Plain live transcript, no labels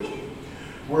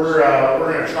We're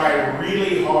going to try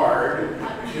really hard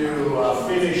to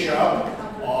finish up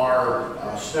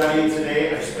our study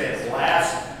today. I spent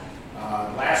last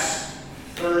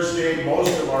Thursday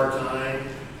most of our time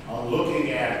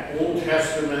looking at Old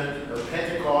Testament or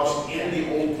Pentecost in the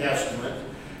Old Testament.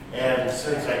 And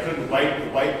since I couldn't wipe the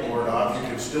whiteboard off, you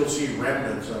can still see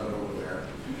remnants of it over there.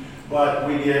 But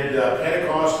we did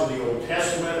Pentecost in the Old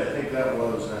Testament. I think that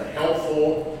was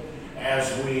helpful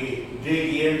as we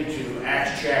dig into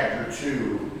Acts chapter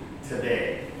 2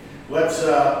 today. Let's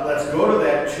go to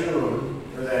that tune,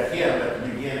 or that hymn at the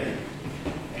beginning.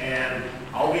 And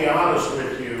I'll be honest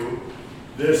with you,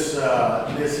 this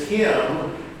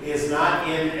hymn is not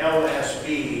in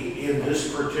LSB in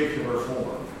this particular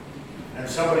form. And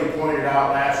somebody pointed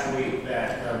out last week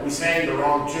that we sang the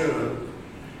wrong tune,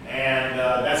 and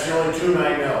that's the only tune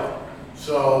I know.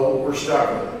 So we're stuck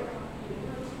with it.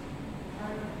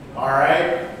 All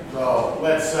right? So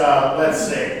let's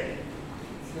sing.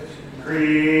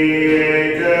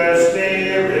 Creator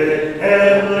Spirit,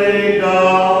 heavenly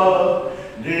dove,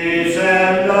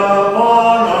 descend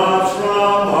upon us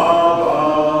from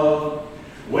above,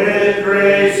 with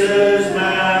graces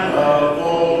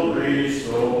manifold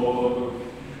restore,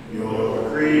 your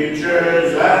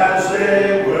creatures as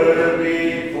they were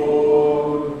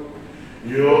before,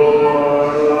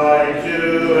 your light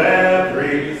to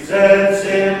every sense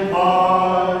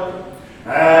impart,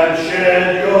 and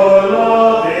shed your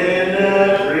love in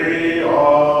every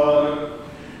heart,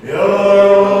 your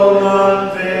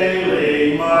own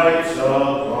unfailing might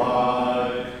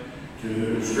supply,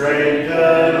 to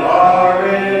strengthen our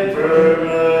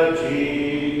infirmity.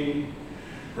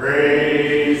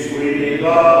 Praise we the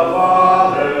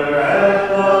Father and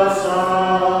the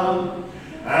Son,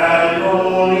 and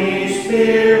Holy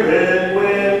Spirit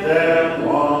with them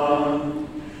one,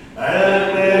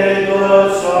 and may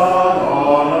the Son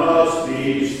on us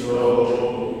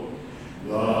bestow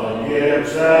the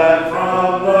gifts that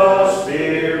from the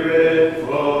Spirit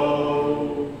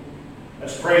flow.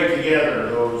 Let's pray together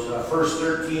those first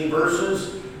 13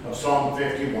 verses of Psalm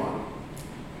 51.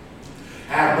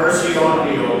 Have mercy on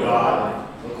me, O God,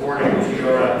 according to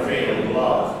your unfailing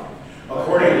love.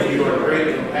 According to your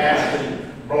great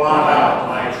compassion, blot out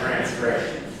my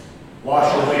transgressions.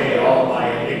 Wash away all my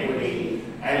iniquity,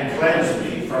 and cleanse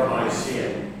me from my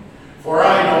sin. For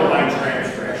I know my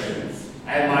transgressions,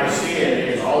 and my sin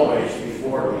is always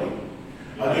before me.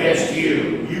 Against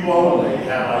you, you only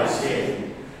have I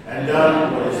sinned, and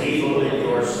done what is evil in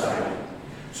your sight,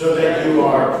 so that you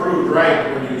are proved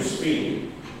right when you speak,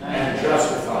 and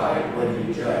justified when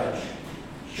you judge.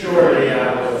 Surely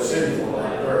I was sinful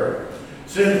at birth,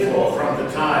 sinful from the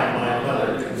time my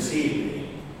mother conceived me.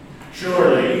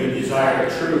 Surely you desire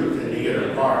truth in the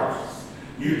inner parts.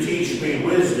 You teach me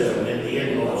wisdom in the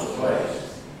inmost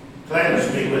place.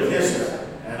 Cleanse me with hyssop,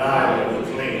 and I will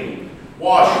be clean.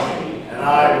 Wash me, and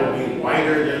I will be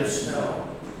whiter than snow.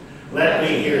 Let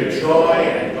me hear joy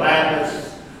and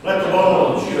gladness. Let the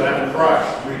bones you have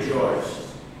crushed rejoice.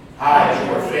 Hide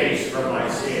your face from my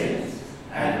sins,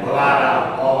 and blot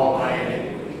out all my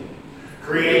iniquity.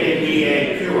 Create in me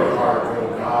a pure heart,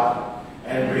 O God,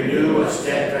 and renew a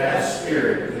steadfast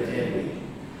spirit within me.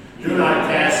 Do not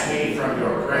cast me from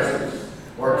your presence,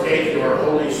 or take your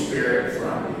Holy Spirit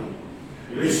from me.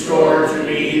 Restore to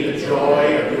me the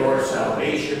joy of your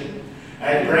salvation,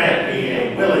 and grant me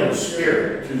a willing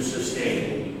spirit to sustain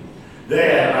me.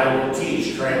 Then I will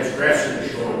teach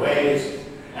transgressors your ways,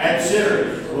 and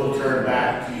sinners will turn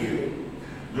back to you.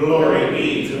 Glory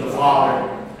be to the Father,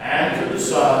 and to the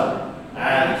Son,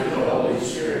 and to the Holy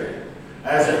Spirit,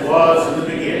 as it was in the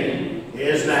beginning,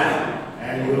 is now,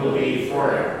 and will be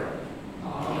forever.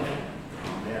 Amen.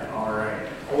 Amen. All right.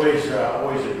 Always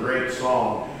a great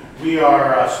song. We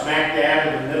are smack dab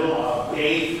in the middle of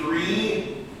Day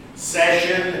 3,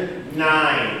 Session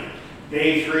 9.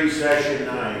 Day 3, Session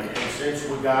 9. And since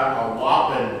we got a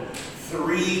whopping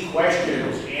 3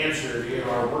 questions answered in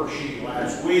our worksheet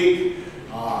last week,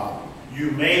 you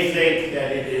may think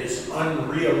that it is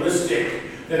unrealistic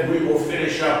that we will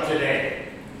finish up today.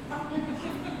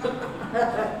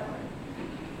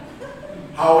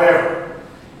 However,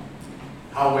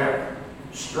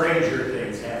 stranger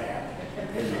things have happened.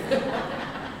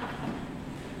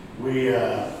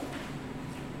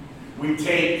 We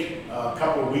taped a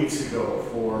couple of weeks ago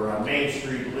for Main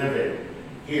Street Living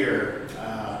here,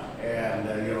 and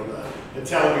the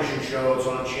television show is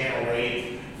on Channel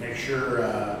 8. Make sure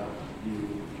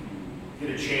you get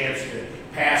a chance to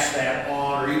pass that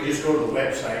on, or you can just go to the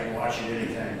website and watch it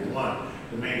anytime you want,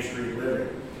 the Main Street Living.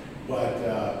 But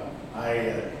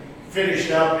I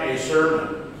finished up a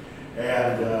sermon,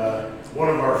 and one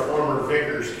of our former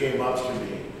vicars came up to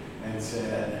me and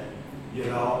said, you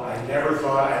know, I never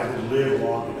thought I would live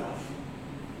long enough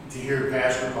to hear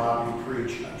Pastor Bobby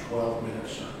preach a 12-minute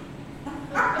sermon.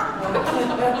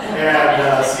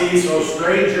 And see, so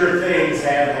stranger things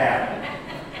have happened.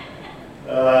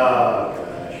 Oh,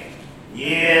 gosh.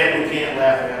 Yeah, we can't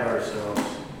laugh at ourselves.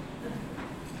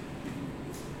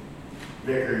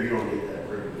 Vicar, you don't get that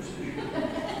privilege, do you?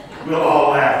 We'll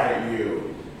all laugh at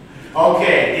you.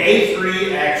 Okay, day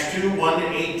 3, Acts 2,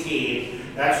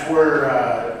 1-18. That's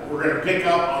where we're going to pick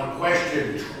up on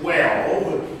question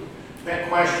 12.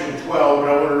 Question 12, but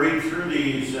I want to read through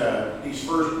these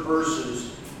first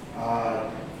verses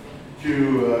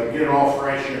to get it all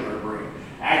fresh in our brain.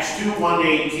 Acts 2,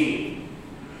 1-18.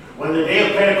 When the day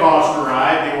of Pentecost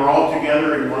arrived, they were all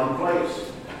together in one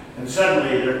place. And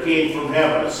suddenly there came from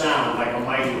heaven a sound like a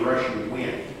mighty rushing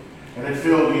wind, and it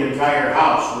filled the entire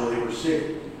house where they were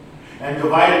sitting. And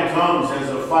divided tongues as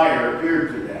of fire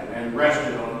appeared to them, and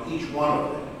rested on each one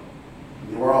of them.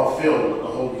 They were all filled with the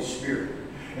Holy Spirit,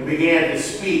 and began to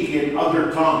speak in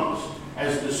other tongues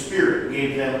as the Spirit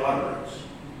gave them utterance.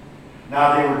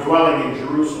 Now they were dwelling in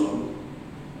Jerusalem,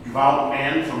 devout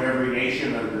men from every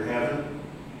nation under heaven.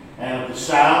 And at the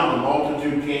sound, the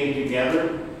multitude came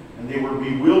together, and they were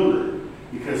bewildered,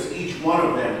 because each one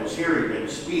of them was hearing them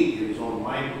speak in his own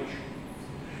language.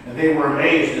 And they were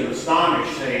amazed and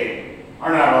astonished, saying,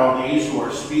 Are not all these who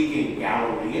are speaking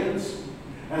Galileans?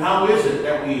 And how is it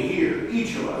that we hear,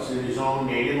 each of us, in his own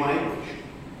native language?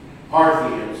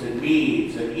 Parthians and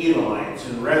Medes and Elamites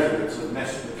and residents of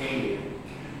Mesopotamia,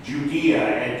 Judea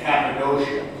and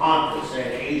Cappadocia, Pontus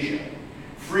and Asia,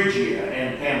 Phrygia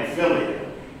and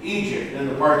Pamphylia, Egypt and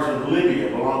the parts of Libya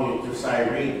belonging to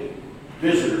Cyrene,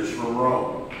 visitors from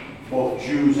Rome, both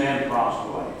Jews and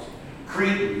proselytes,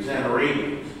 Cretans and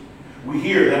Arabians. We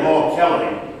hear them all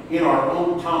telling in our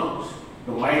own tongues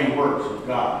the mighty works of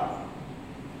God.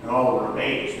 And all were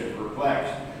amazed and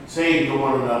perplexed, saying to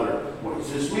one another, What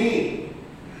does this mean?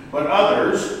 But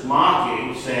others,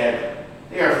 mocking, said,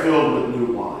 They are filled with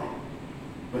new wine.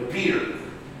 But Peter,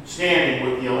 standing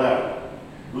with the 11,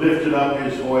 lifted up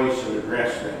his voice and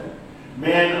addressed them.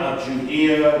 Men of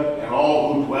Judea and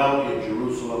all who dwell in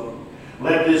Jerusalem,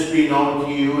 let this be known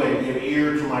to you, and give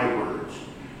ear to my words.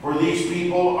 For these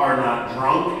people are not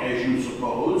drunk, as you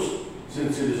suppose,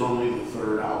 since it is only the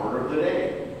 3rd hour of the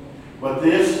day. But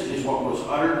this is what was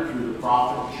uttered through the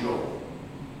prophet Joel.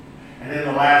 And in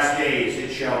the last days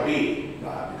it shall be,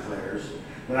 God declares,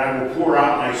 that I will pour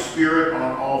out my Spirit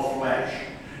on all flesh,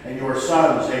 and your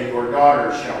sons and your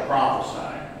daughters shall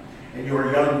prophesy, and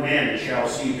your young men shall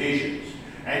see visions,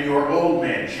 and your old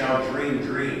men shall dream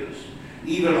dreams.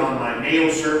 Even on my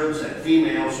male servants and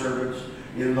female servants,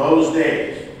 in those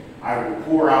days I will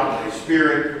pour out my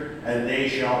Spirit, and they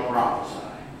shall prophesy.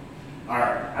 All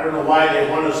right, I don't know why they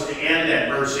want us to end at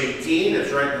verse 18.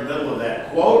 It's right in the middle of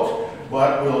that quote,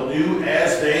 but we'll do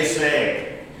as they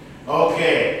say.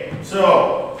 Okay,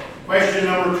 so question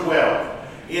number 12.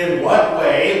 In what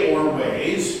way or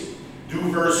ways do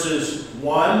verses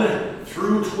 1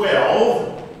 through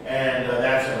 12, and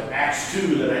that's Acts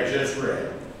 2 that I just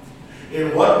read,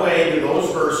 in what way do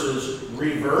those verses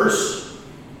reverse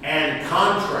and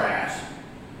contrast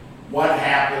what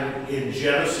happened in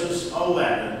Genesis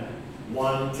 11,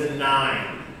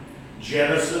 1-9?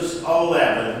 Genesis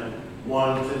 11,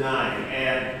 1-9.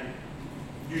 And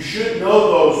you should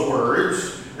know those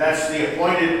words. That's the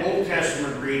appointed Old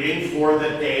Testament reading for the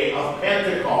day of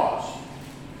Pentecost.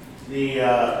 The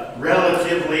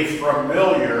relatively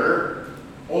familiar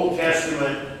Old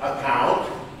Testament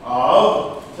account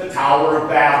of the Tower of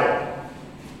Babel.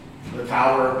 The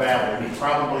Tower of Babel. You've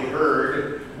probably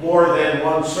heard more than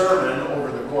one sermon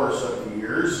over the course of the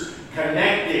years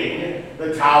connecting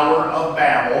the Tower of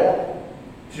Babel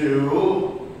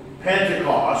to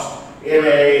Pentecost in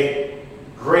a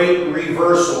great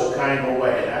reversal kind of a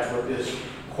way. That's what this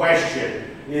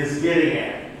question is getting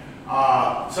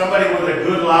at. Somebody with a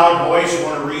good loud voice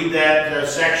want to read that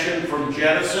section from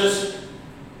Genesis?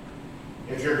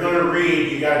 If you're going to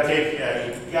read, you got to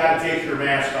take your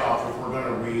mask off if we're going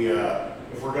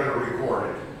to record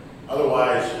it.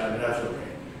 Otherwise, that's okay.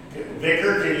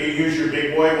 Vicar, can you use your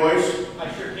big boy voice?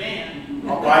 I sure can.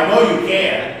 Oh, I know you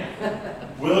can.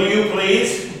 Will you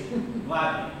please?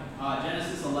 Gladly.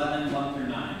 Genesis 11,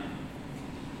 1-9.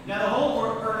 Now the whole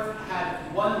earth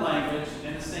had one language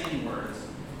and the same words.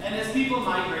 And as people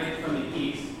migrated from the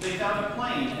east, they found a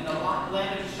plain in the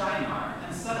land of Shinar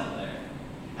and settled there.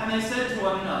 And they said to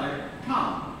one another,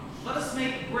 Come, let us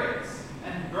make bricks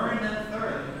and burn them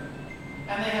thoroughly.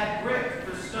 And they had brick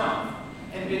for stone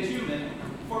and bitumen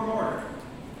for mortar.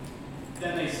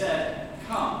 Then they said,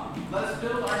 Come, let us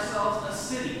build ourselves a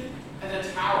city and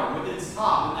a tower with its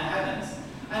top in the heavens,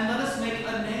 and let us make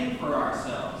a name for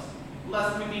ourselves,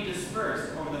 lest we be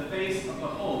dispersed over the face of the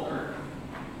whole earth.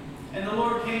 And the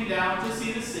Lord came down to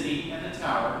see the city and the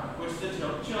tower which the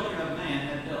children of man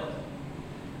had built.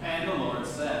 And the Lord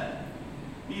said,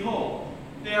 Behold,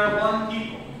 they are one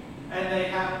people, and they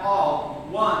have all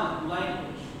one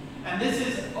language. And this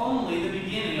is only the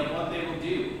beginning of what they will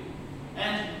do.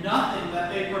 And nothing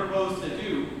that they propose to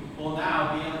do will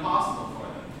now be impossible for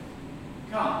them.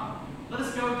 Come, let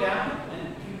us go down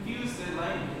and confuse their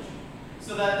language,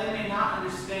 so that they may not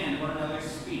understand one another's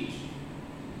speech.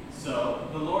 So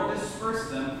the Lord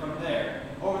dispersed them from there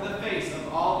over the face of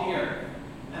all the earth,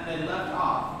 and they left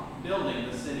off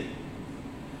building the city.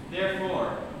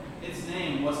 Therefore, its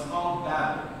name was called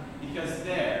Babel, because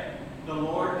there the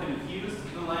Lord confused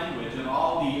the language of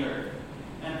all the earth,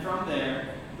 and from there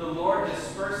the Lord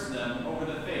dispersed them over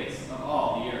the face of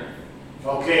all the earth.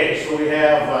 Okay, so we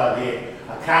have the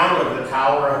account of the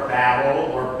Tower of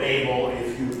Babel, or Babel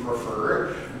if you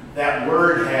prefer. That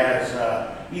word has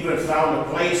even found a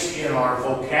place in our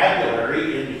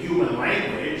vocabulary in the human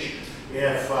language.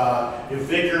 If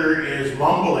Vicar is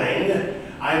mumbling,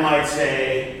 I might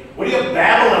say, what are you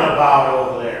babbling about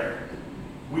over there?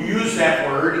 We use that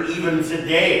word even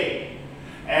today.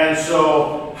 And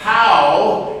so,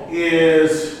 how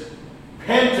is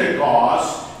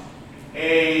Pentecost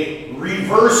a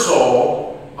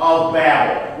reversal of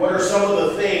Babel? What are some of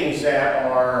the things that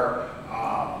are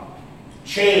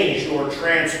changed or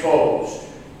transposed?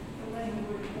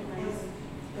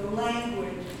 The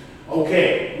language.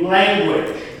 Okay,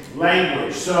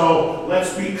 language. So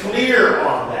let's be clear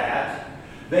on that.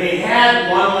 They had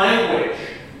one language.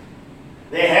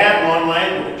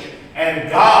 And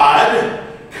God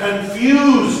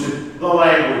confused the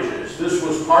languages. This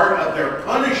was part of their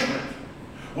punishment,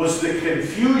 was the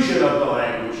confusion of the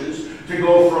languages to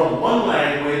go from one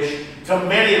language to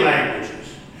many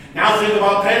languages. Now think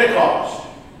about Pentecost.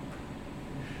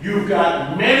 You've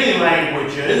got many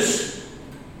languages,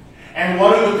 and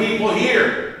what do the people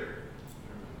hear?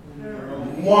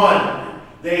 One.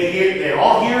 They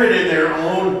all hear it in their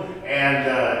own, and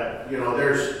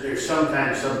there's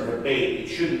sometimes some debate. It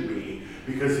shouldn't be,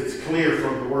 because it's clear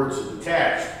from the words of the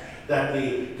text that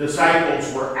the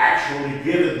disciples were actually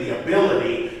given the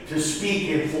ability to speak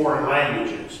in foreign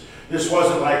languages. This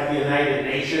wasn't like the United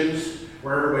Nations,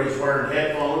 where everybody's wearing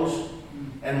headphones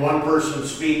and one person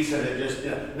speaks and it just,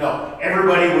 no.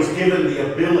 Everybody was given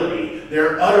the ability,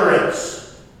 their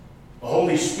utterance. The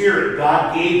Holy Spirit,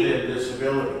 God gave them this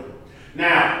ability.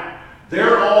 Now,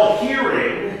 they're all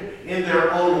hearing in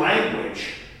their own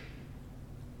language.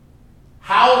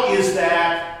 How is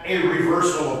that a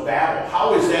reversal of Babel?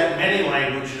 How is that many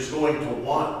languages going to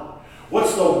one?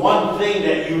 What's the one thing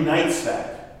that unites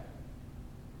that?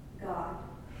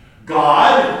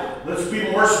 God? Let's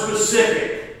be more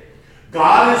specific.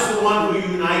 God is the one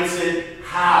who unites it.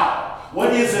 How?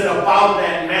 What is it about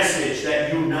that message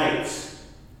that unites?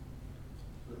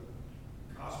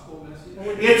 Gospel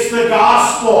message? It's the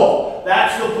gospel.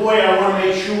 That's the point I want to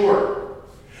make sure.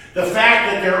 The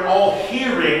fact that they're all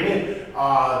hearing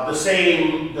the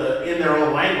same in their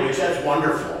own language, that's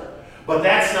wonderful. But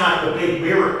that's not the big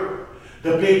miracle.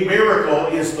 The big miracle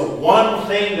is the one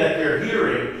thing that they're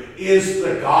hearing is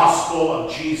the gospel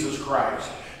of Jesus Christ.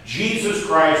 Jesus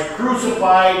Christ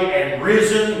crucified and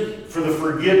risen for the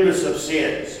forgiveness of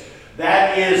sins.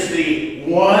 That is the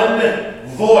one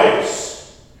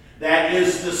voice that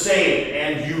is the same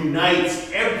and unites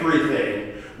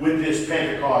everything with this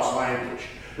Pentecost language.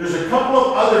 There's a couple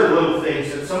of other little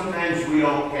things that sometimes we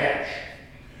don't catch.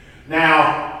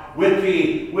 Now, with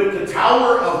the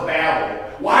Tower of Babel,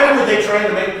 why were they trying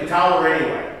to make the tower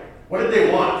anyway? What did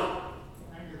they want?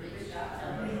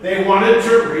 They wanted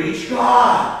to reach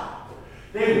God.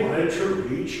 They wanted to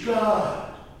reach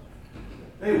God.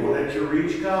 They wanted to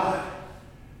reach God.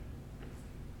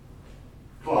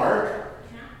 Clark,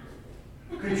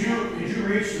 could you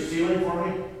reach the ceiling for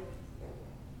me?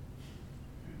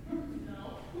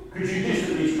 No. Could you just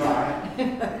at least try?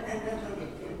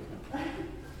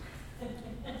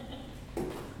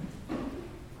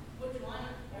 Which one?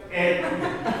 And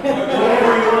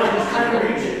whatever you want, just try to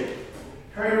reach it.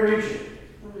 Try to reach it.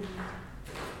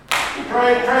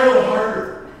 Try a little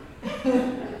harder.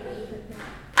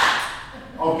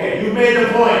 Okay, you made the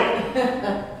point.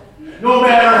 No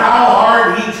matter how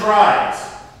hard he tries,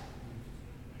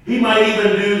 he might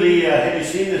even do the, have you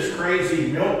seen this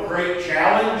crazy milk crate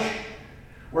challenge?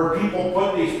 Where people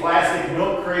put these plastic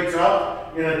milk crates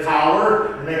up in a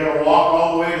tower and they gotta walk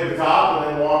all the way to the top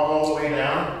and then walk all the way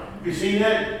down. Have you seen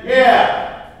that?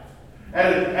 Yeah.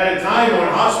 At a time when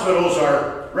hospitals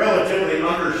are relatively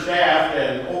understaffed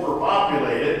and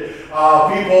overpopulated,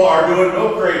 people are doing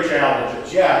milk crate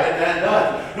challenges. Yeah, and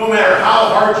does. No matter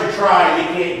how hard you try, you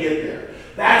can't get there.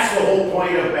 That's the whole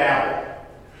point of Babel.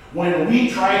 When we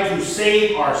try to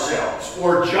save ourselves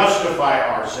or justify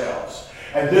ourselves.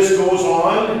 And this goes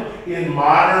on in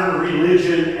modern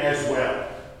religion as well.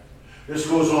 This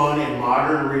goes on in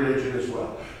modern religion as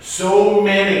well. So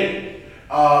many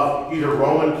of either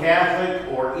Roman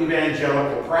Catholic or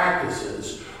evangelical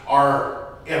practices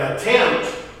are an attempt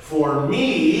for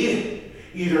me,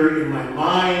 either in my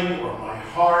mind or my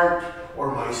heart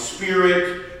or my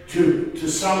spirit, to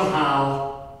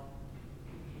somehow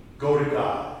go to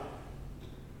God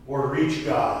or reach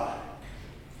God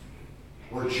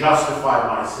or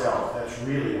justify myself. That's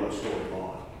really what's going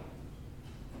on.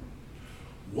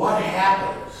 What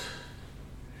happens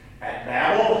at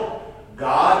Babel?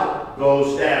 God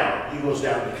goes down. He goes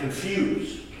down to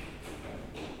confuse.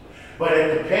 But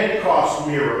at the Pentecost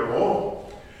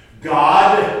miracle,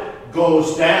 God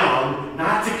goes down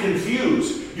not to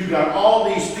confuse. You got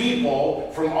all these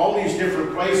people from all these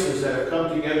different places that have come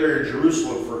together in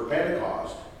Jerusalem for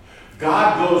Pentecost.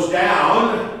 God goes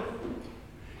down.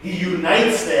 He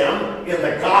unites them in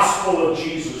the gospel of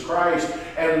Jesus Christ.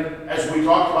 And as we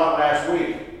talked about last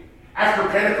week, after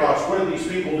Pentecost, what did these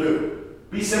people do?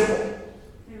 Be simple.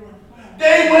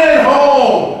 They went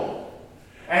home.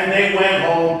 And they went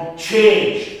home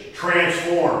changed,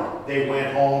 transformed. They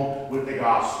went home with the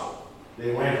gospel.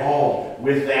 They went home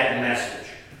with that message.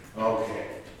 Okay.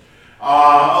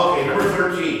 Okay, number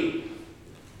 13.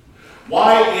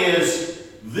 Why is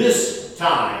this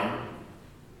time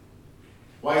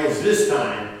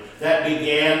that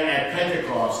began at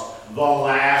Pentecost the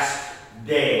last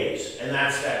days? And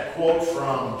that's that quote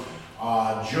from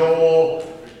Joel,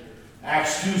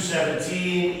 Acts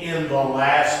 2:17, in the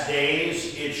last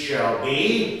days it shall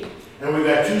be. And we've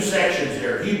got two sections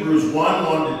there. Hebrews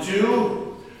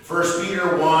 1:1-2, 1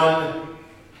 Peter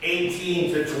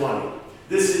 1:18-20.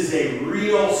 This is a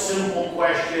real simple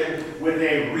question with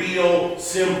a real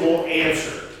simple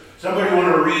answer. Somebody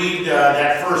want to read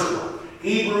that first one?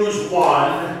 Hebrews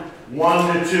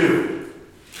 1:1-2.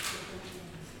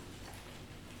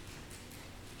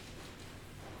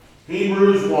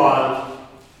 Hebrews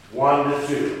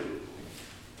 1:1-2.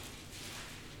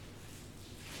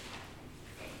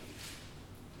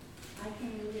 I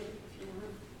can read it if you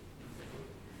want.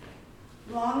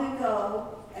 Long ago,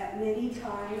 at many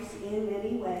times, in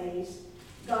many ways,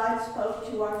 God spoke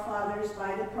to our fathers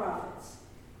by the prophets.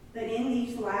 But in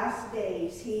these last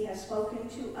days he has spoken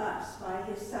to us by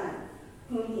his Son,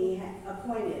 whom he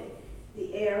appointed,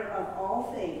 the heir of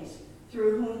all things,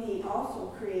 through whom he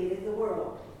also created the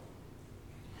world.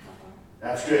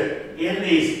 That's good. In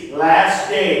these last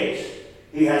days,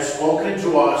 he has spoken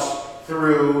to us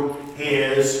through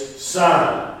his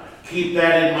Son. Keep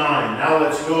that in mind. Now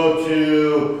let's go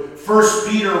to 1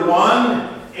 Peter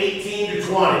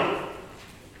 1:18-20.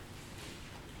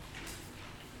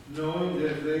 Knowing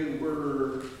that they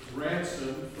were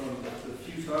ransomed from the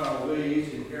futile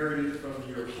ways inherited from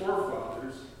your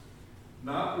forefathers,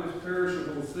 not with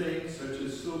perishable things such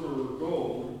as silver or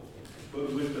gold,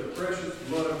 but with the precious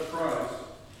blood of Christ,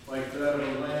 like that of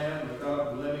a lamb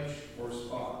without blemish or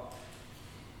spot.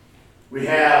 We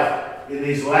have, in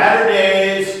these latter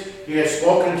days, he has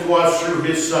spoken to us through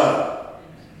his Son.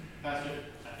 Pastor,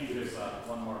 I think there's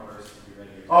one more verse to be read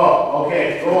here. Oh,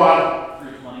 okay. Go on.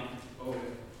 Through 20. Okay.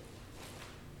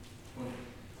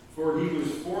 For he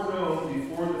was foreknown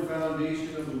before the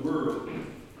foundation of the world,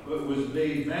 but was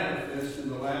made manifest in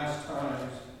the last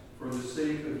times for the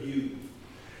sake of you.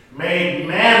 Made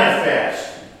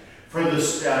manifest for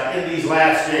this in these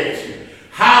last days.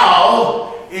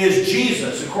 How is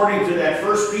Jesus, according to that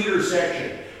 1 Peter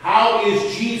section, how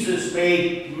is Jesus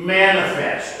made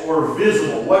manifest or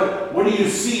visible? What do you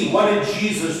see? What did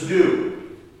Jesus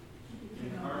do?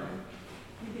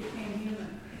 He became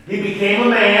human. He became a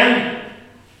man.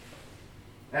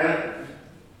 And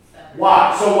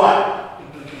what? So what?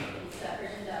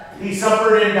 He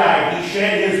suffered and died. He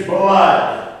shed his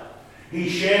blood. He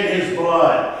shed his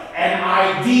blood. An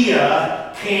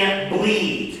idea can't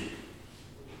bleed.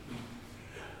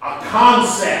 A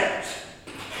concept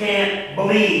can't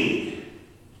bleed.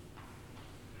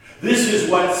 This is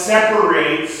what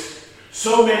separates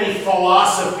so many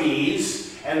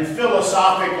philosophies and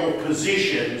philosophical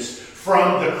positions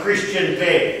from the Christian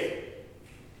faith.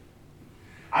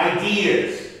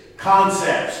 Ideas,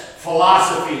 concepts,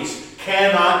 philosophies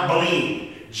cannot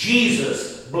bleed.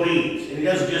 Jesus bleeds. And he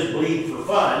doesn't just bleed for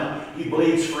fun. He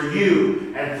bleeds for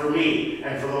you and for me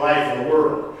and for the life of the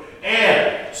world.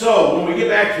 And so when we get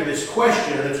back to this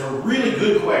question, it's a really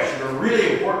good question, a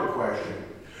really important question.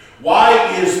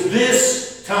 Why is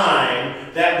this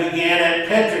time that began at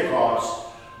Pentecost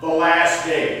the last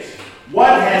days?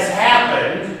 What has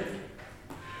happened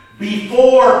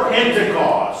before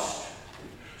Pentecost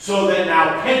so that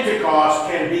now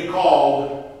Pentecost can be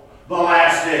called the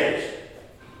last days?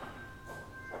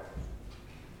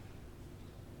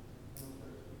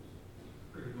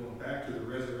 Are you going back to the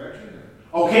resurrection?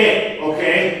 Okay.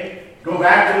 Go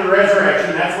back to the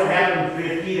resurrection. That's what happened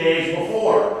 50 days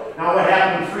before. Now what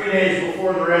happened 3 days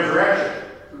before the resurrection?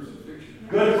 Crucifixion.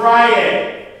 Good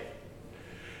Friday.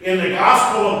 In the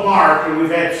Gospel of Mark, and we've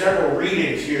had several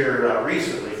readings here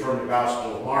recently from the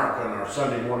Gospel of Mark on our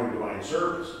Sunday morning divine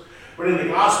service. But in the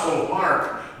Gospel of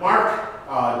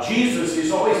Mark, Jesus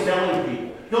is always telling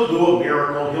people, he'll do a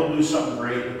miracle, he'll do something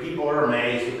great, the people are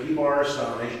amazed, the people are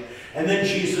astonished. And then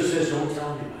Jesus says, don't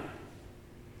tell anybody.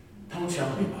 Don't tell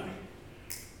anybody.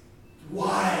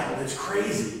 Wild, it's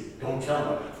crazy. Don't tell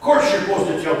them. Of course you're supposed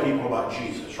to tell people about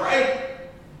Jesus, right?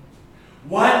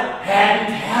 What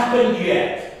hadn't happened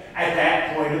yet at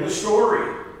that point of the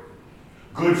story?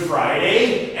 Good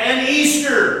Friday and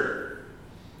Easter.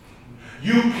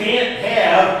 You can't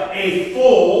have a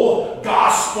full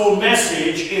gospel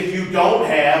message if you don't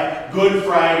have Good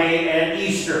Friday and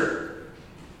Easter.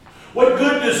 What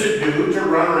good does it do to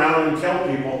run around and tell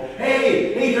people,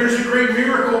 hey, there's a great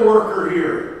miracle worker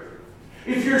here.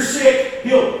 If you're sick,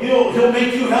 he'll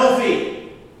make you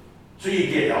healthy. So you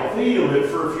get healthy, you live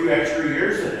for a few extra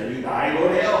years, and then you die and go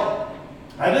to hell.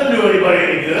 That doesn't do anybody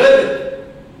any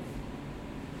good.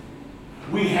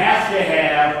 We have to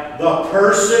have the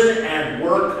person and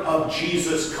work of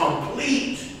Jesus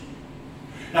complete.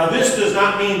 Now this does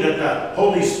not mean that the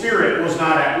Holy Spirit was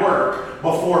not at work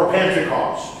before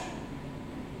Pentecost.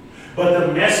 But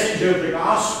the message of the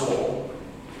gospel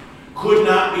could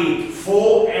not be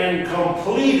full and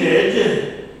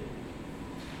completed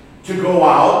to go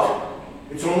out.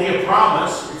 It's only a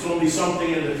promise. It's only something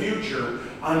in the future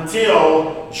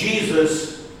until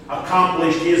Jesus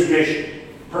accomplished his mission.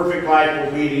 Perfect life,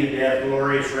 obedient death,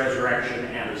 glorious resurrection,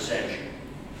 and ascension.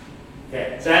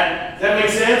 Okay, does that make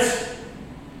sense?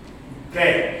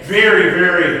 Okay, very,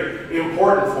 very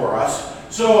important for us.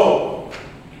 So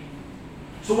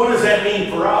what does that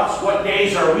mean for us? What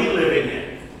days are we living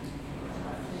in?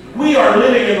 We are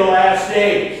living in the last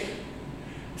days.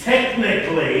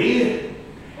 Technically,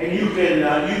 and you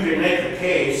can make a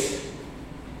case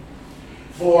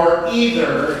for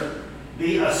either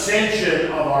the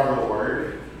ascension of our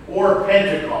Lord or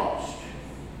Pentecost.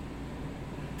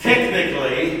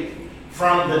 Technically,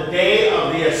 from the day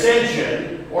of the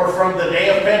ascension or from the day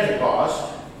of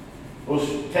Pentecost, those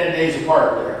 10 days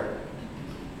apart there,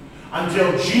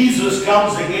 until Jesus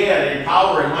comes again in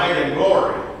power and might and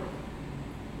glory,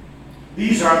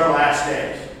 these are the last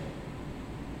days.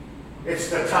 It's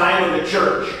the time of the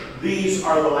church. These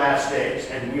are the last days,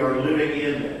 and we are living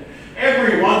in them.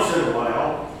 Every once in a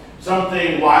while,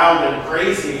 something wild and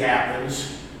crazy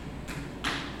happens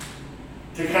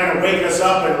to kind of wake us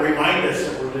up and remind us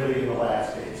that we're living in the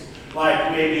last days.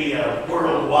 Like maybe a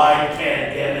worldwide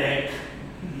pandemic,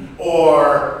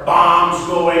 or bombs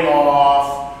going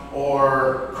off,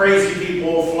 or crazy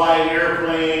people flying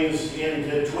airplanes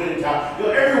into Twin Towers.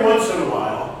 Every once in a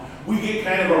while, we get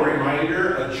kind of a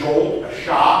reminder, a jolt, a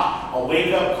shock, a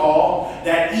wake-up call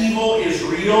that evil is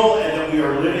real and that we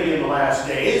are living in the last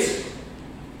days.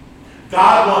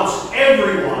 God wants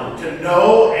everyone to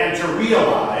know and to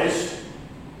realize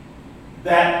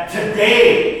that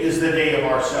today is the day of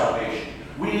our salvation.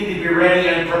 We need to be ready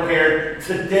and prepared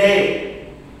today.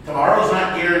 Tomorrow's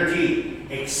not guaranteed,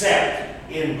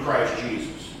 except in Christ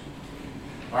Jesus.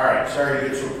 All right, sorry to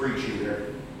get so preachy there.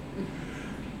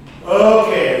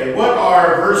 Okay, what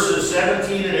are verses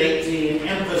 17 and 18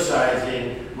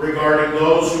 emphasizing regarding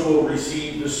those who will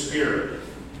receive the Spirit?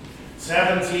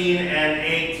 17 and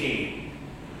 18.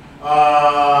 We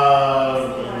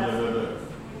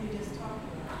just talked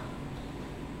about.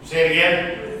 Say it again.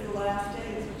 It was the last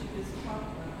days, which you just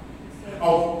talked about. It said,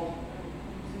 Oh.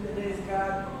 in the days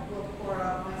God will pour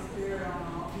out my Spirit on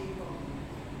all people.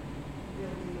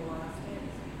 It'll be the last days.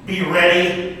 Be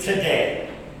ready today.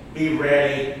 Be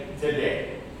ready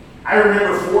today. I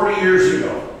remember 40 years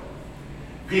ago,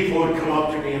 people would come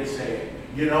up to me and say,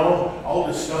 you know, all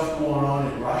this stuff going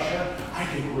on in Russia, I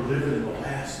think we're living in the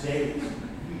last days.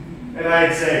 And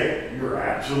I'd say, you're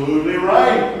absolutely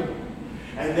right.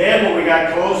 And then when we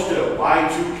got close to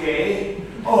Y2K,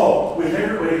 with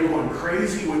everybody going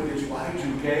crazy with this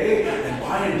Y2K and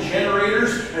buying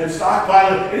generators and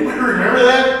stockpiling. Anybody remember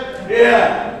that?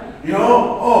 Yeah. You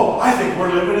know, I think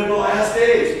we're living in the last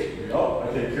days. Yep,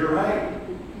 I think you're right.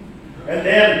 And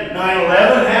then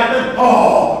 9/11 happened.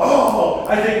 Oh,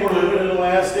 I think we're living in the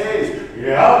last days.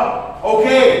 Yeah,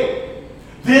 okay.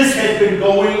 This has been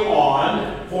going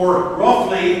on for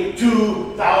roughly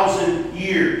 2,000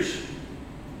 years.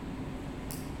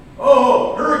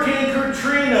 Oh, Hurricane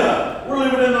Katrina. We're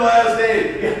living in the last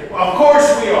days. Yeah, of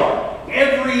course we are.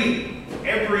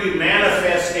 Every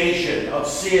manifestation of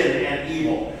sin and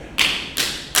evil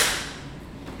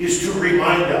is to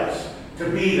remind us, to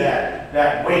be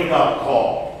that wake-up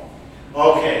call.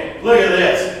 Okay, look at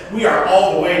this. We are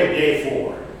all the way to day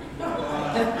 4. I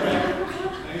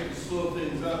hate to slow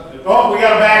things up. Oh, we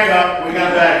got to back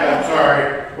up.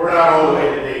 Sorry. We're not all the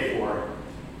way to day 4.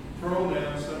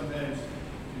 Pronouns sometimes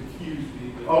confuse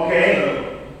me. But Okay.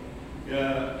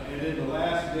 And in the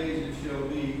last days it shall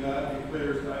be, God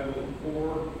declares, I will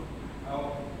pour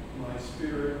out my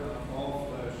spirit on all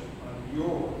flesh, on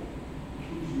your,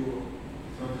 who's your?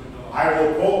 I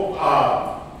will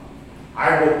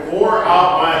pour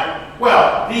out my.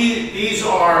 Well, these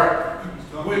are.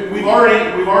 We've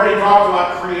already talked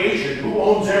about creation. Who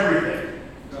owns everything?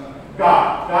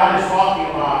 God. God is talking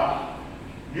about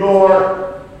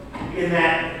your in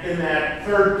that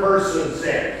third person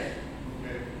sense.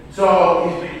 Okay. So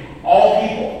all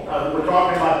people. We're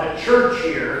talking about the church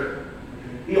here.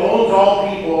 He owns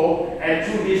all people, and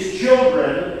to his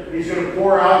children, he's going to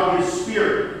pour out his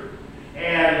spirit.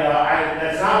 And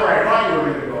that's not where I thought you were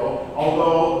going to go,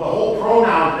 although the whole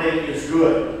pronoun thing is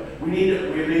good. We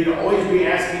need to always be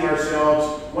asking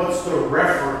ourselves, what's the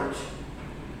referent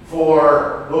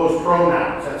for those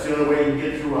pronouns? That's the only way you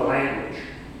can get through a language.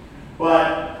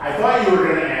 But I thought you were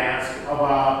going to ask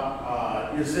about,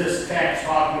 is this text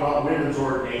talking about women's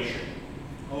ordination?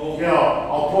 Oh. You know,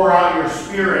 I'll pour out your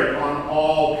spirit on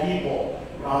all people,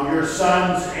 your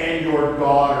sons and your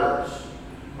daughters.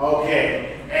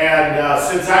 Okay. And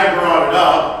since I brought it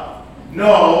up,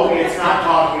 no, it's not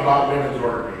talking about women's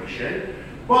ordination.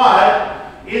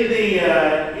 But in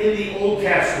the Old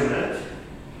Testament,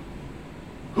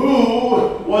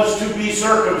 who was to be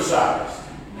circumcised?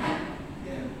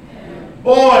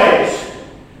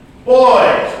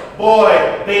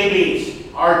 Babies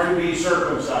are to be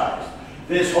circumcised.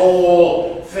 This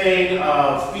whole thing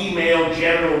of female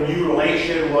genital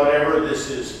mutilation, whatever, this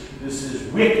is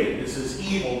wicked, this is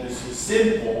evil, this is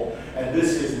sinful, and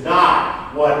this is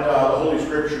not what the Holy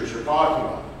Scriptures are talking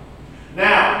about.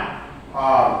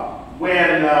 Now,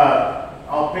 when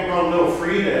I'll pick on little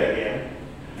Frida again.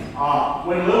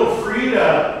 When little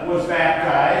Frida was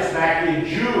baptized back in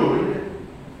June,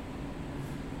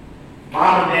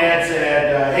 Mom and Dad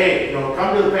said, "Hey,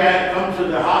 come to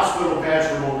the hospital,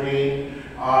 Pastor Moline.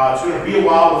 It's going to be a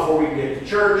while before we can get to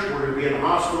church. We're going to be in the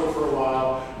hospital for a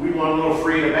while. We want little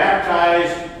Frida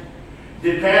baptized."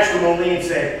 Did Pastor Moline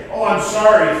say, "Oh, I'm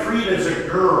sorry, Frida's a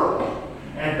girl,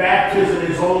 and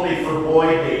baptism is only for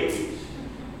boy babies"?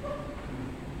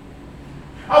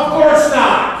 Of course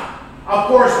not. Of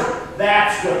course not.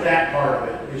 That's what that part of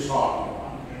it is talking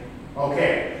about.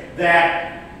 Okay,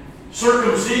 that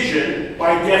circumcision,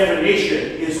 by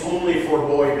definition, is only for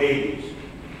boy babies.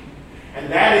 And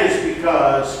that is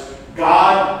because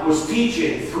God was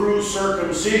teaching through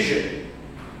circumcision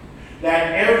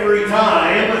that every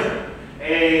time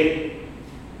a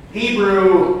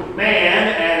Hebrew man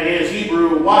and his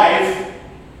Hebrew wife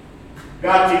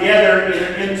got together in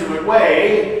an intimate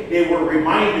way, they were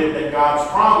reminded that God's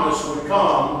promise would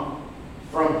come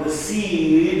from the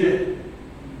seed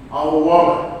of a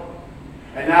woman.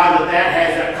 And now that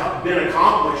has been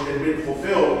accomplished and been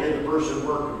fulfilled in the person and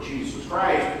work of Jesus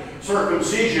Christ,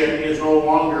 circumcision is no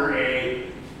longer a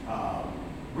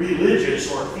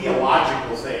religious or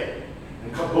theological thing.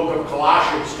 And the book of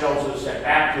Colossians tells us that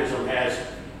baptism has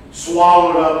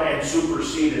swallowed up and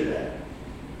superseded that.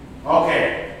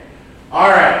 Okay. All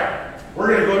right. We're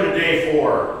going to go to day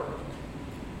 4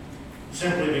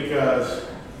 simply because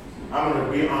I'm going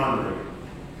to be honoring.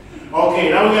 Okay,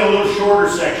 now we got a little shorter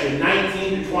section,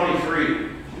 19 to 23.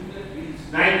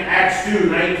 Acts 2,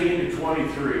 19 to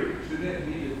 23. Should that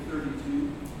be at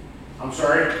 32? I'm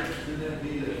sorry? Should that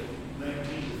be at 19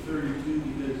 to 32?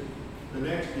 Because the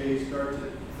next day starts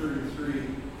at 33.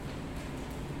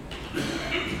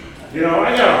 You know,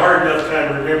 I got a hard enough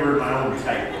time remembering my own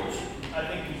typos. I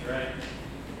think he's right.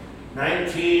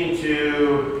 19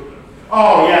 to...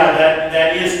 Oh, yeah,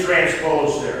 that is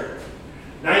transposed there.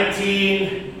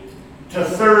 19 to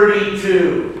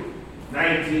 32.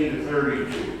 19 to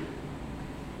 32.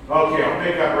 Okay, I'll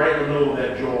pick up right in the middle of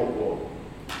that Joel quote.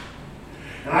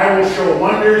 "And I will show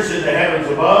wonders in the heavens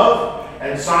above,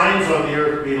 and signs on the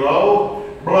earth below,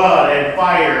 blood and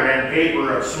fire and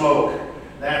vapor of smoke."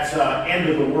 That's end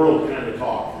of the world kind of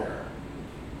talk there.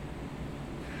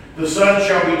 The sun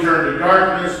shall be turned to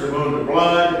darkness, the moon to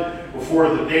blood, before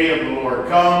the day of the Lord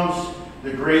comes,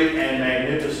 the great and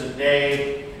magnificent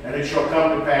day. And it shall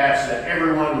come to pass that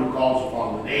everyone who calls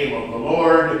upon the name of the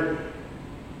Lord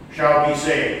shall be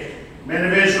saved. Men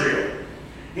of Israel,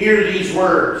 hear these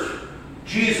words.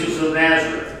 Jesus of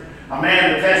Nazareth, a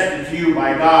man attested to you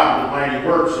by God with mighty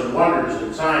works and wonders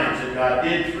and signs that God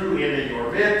did through him in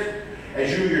your midst,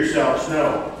 as you yourselves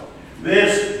know.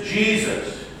 This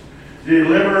Jesus,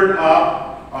 delivered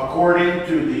up according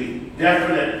to the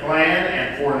definite plan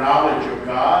and foreknowledge of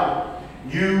God,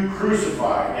 you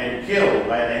crucified and killed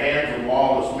by the hands of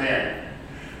lawless men.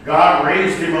 God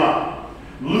raised him up,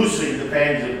 loosing the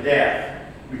pangs of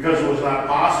death, because it was not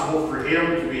possible for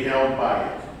him to be held by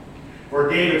it. For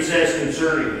David says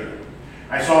concerning him,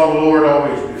 I saw the Lord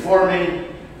always before me,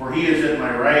 for he is at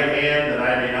my right hand, that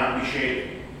I may not be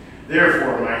shaken.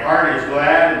 Therefore my heart is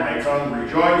glad, and my tongue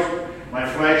rejoiced. My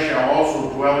flesh shall also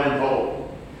dwell in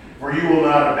hope. For you will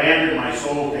not abandon my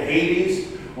soul to Hades,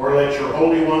 or let your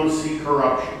Holy One see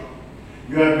corruption.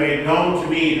 You have made known to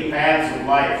me the paths of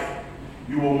life.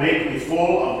 You will make me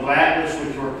full of gladness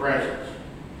with your presence.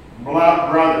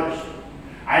 Beloved brothers,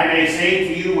 I may say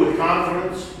to you with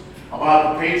confidence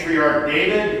about the patriarch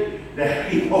David,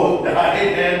 that he both died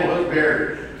and was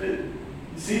buried.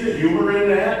 See the humor in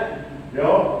that? You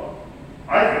know?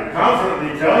 I can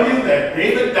confidently tell you that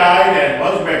David died and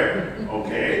was buried.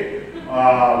 Okay.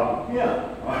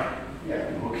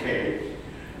 Okay.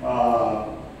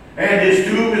 And his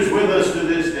tomb is with us to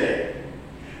this day.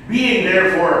 Being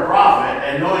therefore a prophet,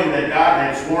 and knowing that God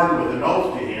had sworn with an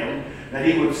oath to him that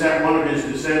he would set one of his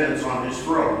descendants on his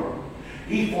throne,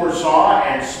 he foresaw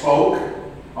and spoke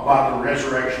about the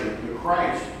resurrection of the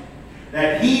Christ,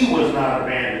 that he was not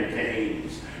abandoned to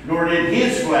Hades, nor did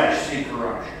his flesh see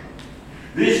corruption.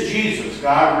 This Jesus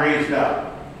God raised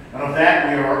up, and of that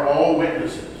we are all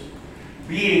witnesses.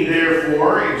 Being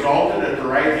therefore exalted at the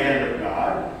right hand of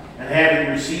God, and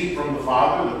having received from the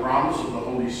Father the promise of the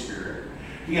Holy Spirit,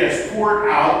 he has poured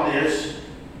out this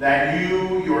that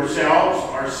you yourselves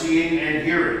are seeing and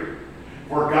hearing.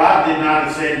 For God did not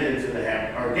ascend into the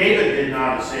heavens, or David did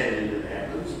not ascend into the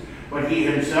heavens, but he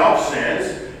himself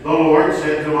says, the Lord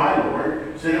said to my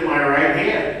Lord, sit at my right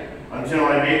hand, until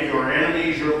I make your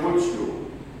enemies your footstool.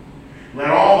 Let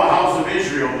all the house of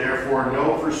Israel therefore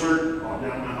know for certain. Oh,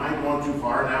 am I going too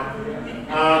far now?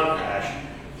 Gosh.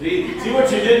 See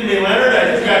what you did to me, Leonard? I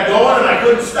just got going and I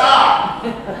couldn't stop.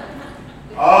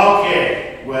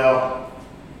 Okay, well,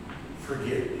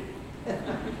 forgive me.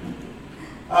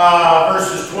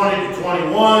 Verses 20 to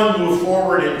 21 move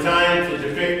forward in time to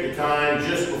depict the time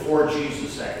just before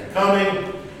Jesus' second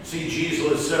coming. See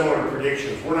Jesus' similar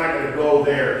predictions. We're not going to go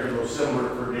there to those similar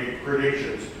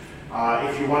predictions.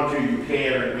 If you want to, you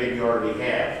can, or maybe you already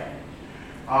have.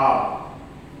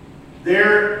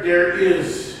 There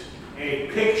is a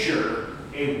picture,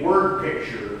 a word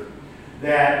picture,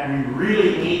 that we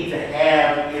really need to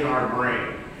have in our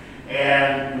brain.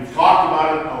 And we've talked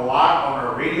about it a lot on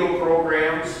our radio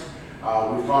programs.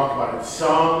 We've talked about it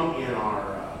some in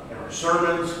our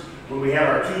sermons. When we had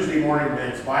our Tuesday morning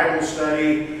men's Bible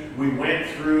study, we went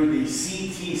through the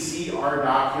CTCR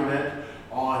document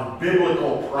on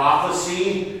biblical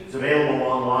prophecy. It's available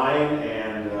online,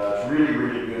 and it's really,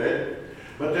 really good.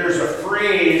 But there's a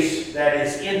phrase that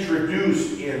is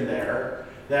introduced in there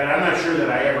that I'm not sure that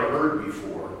I ever heard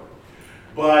before.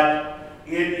 But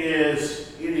it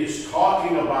is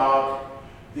talking about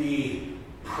the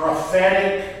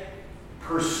prophetic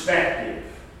perspective.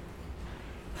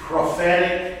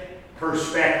 Prophetic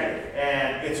perspective.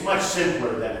 And it's much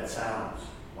simpler than it sounds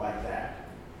like that.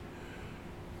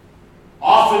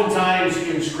 Oftentimes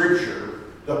in Scripture,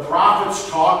 the prophets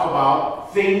talk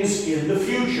about things in the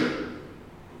future.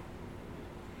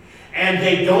 And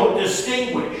they don't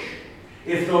distinguish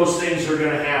if those things are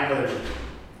going to happen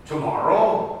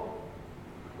tomorrow,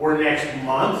 or next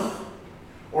month,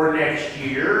 or next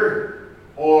year,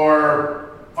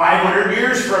 or 500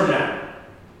 years from now.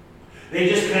 They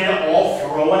just kind of all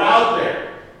throw it out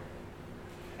there.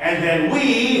 And then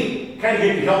we kind of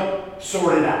get to help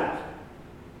sort it out.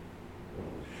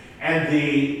 And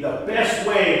the best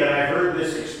way that I've heard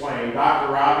this explained,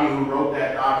 Dr. Robbie, who wrote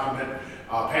that document,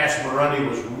 Pastor Morandi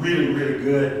was really, really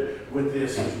good with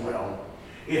this as well.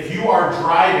 If you are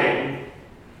driving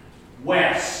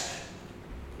west,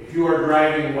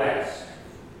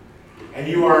 and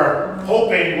you are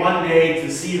hoping one day to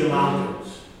see the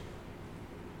mountains,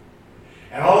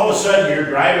 and all of a sudden you're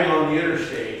driving on the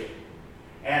interstate,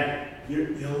 and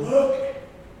you look,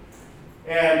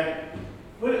 and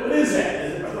what is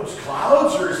that? Are those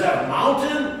clouds, or is that a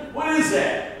mountain? What is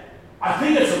that? I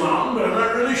think it's a mountain, but I'm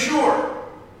not really sure.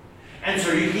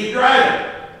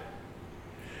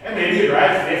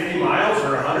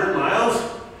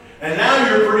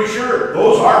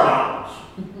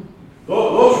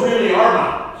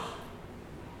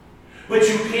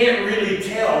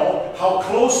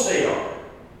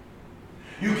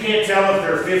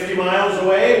 miles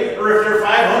away or if they're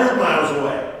 500 miles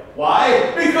away.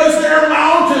 Why? Because they're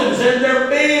mountains and they're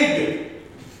big.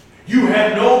 You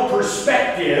have no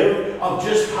perspective of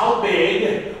just how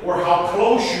big or how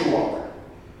close you are.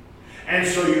 And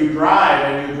so you drive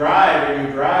and you drive and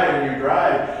you drive and you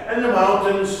drive. And the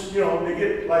mountains, they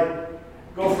get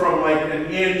go from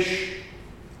an inch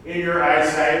in your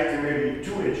eyesight to maybe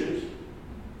 2 inches.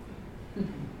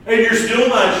 And you're still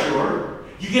not sure.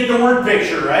 You get the word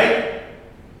picture, right?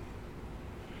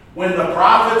 When the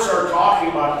prophets are talking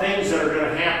about things that are going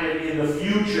to happen in the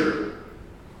future,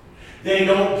 they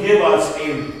don't give us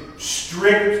a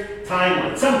strict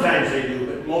timeline. Sometimes they do,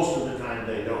 but most of the time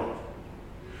they don't.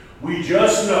 We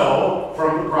just know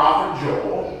from the prophet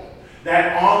Joel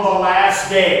that on the last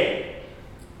day,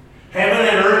 heaven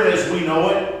and earth as we know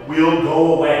it will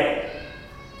go away.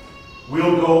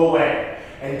 Will go away.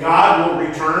 And God will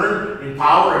return in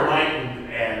power and might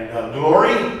and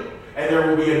glory, and there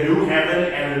will be a new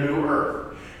heaven and a new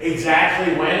earth.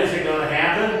 Exactly when is it going to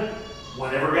happen?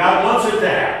 Whenever God wants it to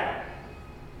happen.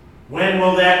 When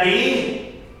will that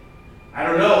be? I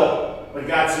don't know, but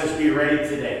God says be ready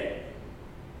today.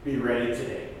 Be ready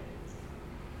today.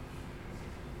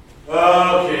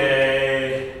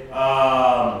 Okay.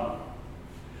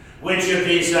 Which of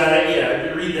these,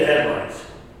 read the headlines.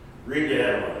 Read the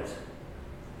headlines.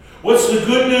 What's the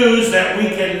good news that we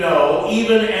can know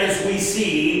even as we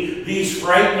see these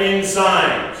frightening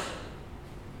signs?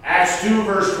 Acts 2,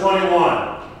 verse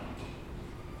 21.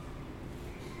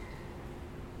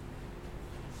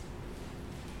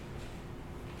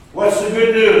 What's the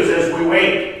good news as we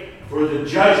wait for the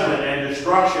judgment and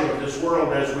destruction of this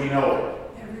world as we know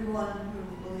it? Everyone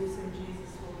who believes in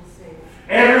Jesus will be saved.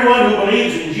 Everyone who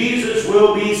believes in Jesus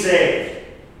will be saved.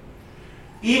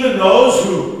 Even those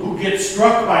who get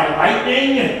struck by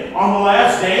lightning on the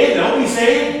last day, they'll be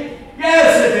saved.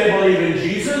 Yes, if they believe in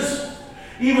Jesus.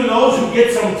 Even those who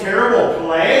get some terrible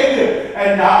plague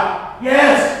and die.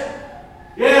 Yes,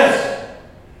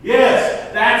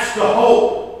 that's the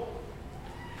hope.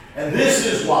 And this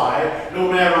is why,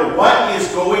 no matter what is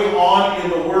going on in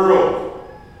the world,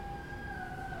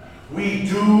 we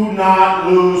do not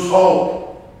lose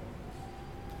hope.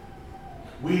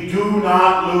 We do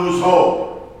not lose hope.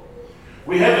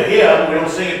 We have a hymn, we don't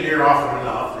sing it near often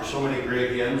enough. There's so many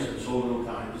great hymns and so little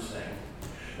time to sing.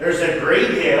 There's a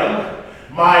great hymn,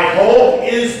 "My hope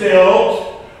is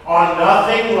built on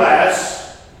nothing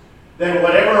less than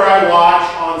whatever I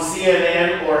watch on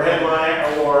CNN or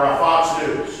Headline or Fox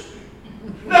News."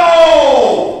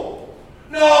 No!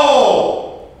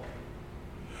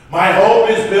 My hope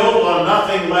is built on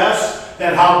nothing less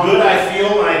than how good I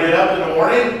feel when I get up in the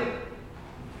morning.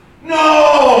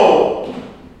 No!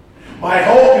 My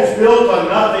hope is built on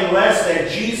nothing less than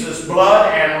Jesus'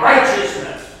 blood and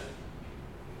righteousness.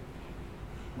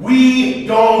 We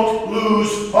don't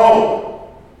lose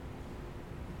hope.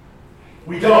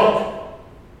 We don't.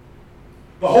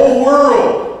 The whole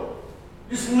world,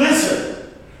 just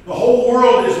listen, the whole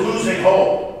world is losing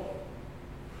hope.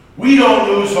 We don't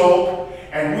lose hope,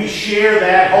 and we share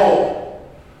that hope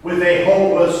with a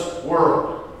hopeless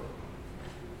world.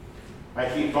 I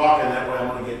keep talking that way, I'm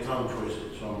going to get tongue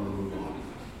twisted, so I'm going to move on.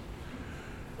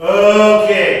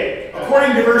 Okay,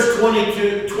 according to verse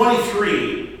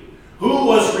 23, who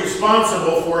was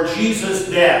responsible for Jesus'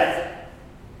 death?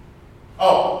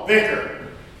 Oh, Vicar.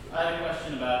 I had a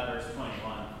question about verse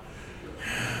 21.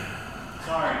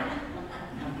 Sorry.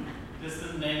 This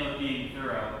is the name of being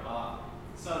thorough.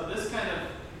 So this kind of,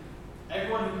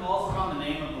 everyone who calls upon the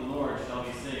name of the Lord shall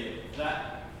be saved.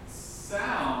 That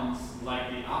sounds like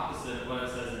the opposite of what it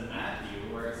says in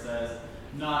Matthew, where it says,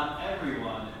 not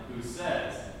everyone who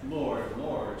says, Lord,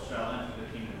 Lord, shall enter the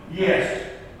kingdom of God. Yes.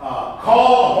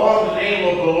 Call upon the name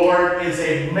of the Lord is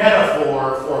a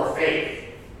metaphor for faith.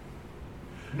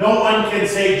 No one can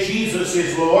say Jesus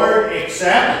is Lord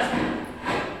except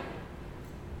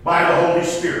by the Holy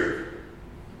Spirit.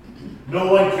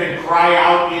 No one can cry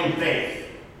out in faith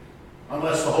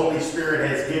unless the Holy Spirit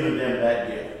has given them that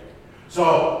gift.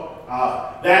 So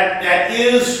that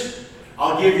is,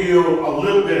 I'll give you a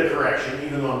little bit of correction,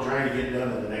 even though I'm trying to get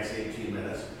done in the next 18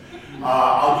 minutes.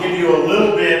 I'll give you a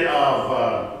little bit of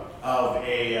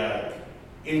a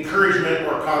encouragement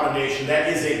or commendation. That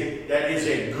is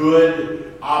a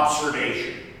good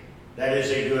observation. That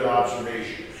is a good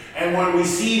observation. And when we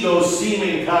see those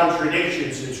seeming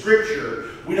contradictions in Scripture,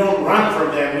 we don't run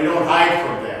from them, we don't hide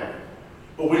from them,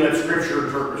 but we let Scripture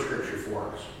interpret Scripture for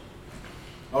us.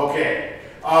 Okay,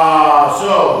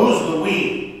 so who's the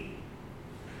we?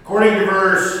 According to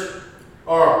verse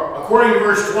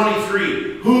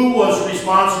 23, who was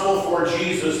responsible for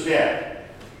Jesus' death?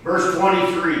 Verse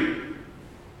 23.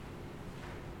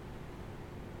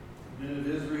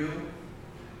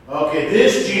 Okay,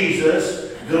 this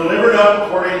Jesus, delivered up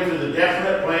according to the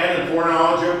definite plan and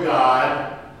foreknowledge of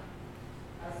God,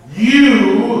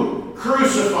 you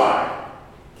crucified.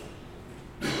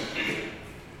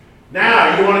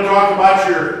 Now, you want to talk about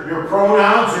your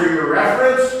pronouns or your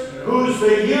reference? Who's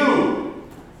the you?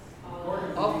 According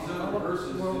to these other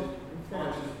verses,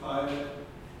 Pontius Pilate,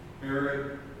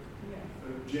 Herod,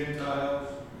 the Gentiles,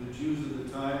 the Jews of the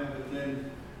time, but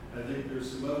then I think there's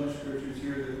some other scriptures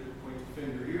here that point the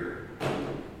finger here.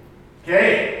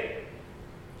 Okay.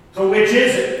 So which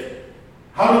is it?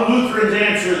 How do Lutherans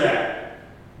answer that?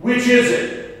 Which is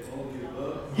it? All of the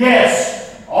above.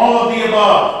 Yes, all of the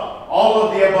above. All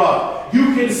of the above.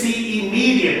 You can see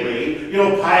immediately,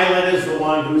 Pilate is the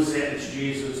one who sentenced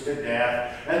Jesus to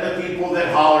death, and the people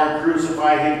that hollered,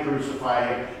 crucify him, crucify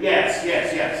him. Yes,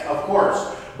 of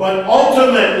course. But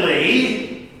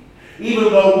ultimately, even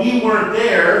though we weren't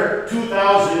there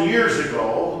 2,000 years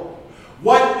ago,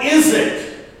 what is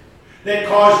it that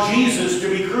caused Jesus to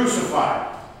be crucified?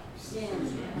 Sin.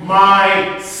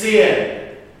 My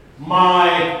sin.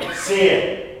 My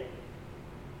sin.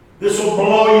 This will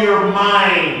blow your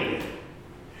mind.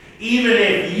 Even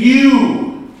if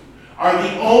you are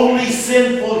the only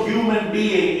sinful human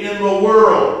being in the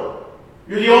world,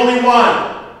 you're the only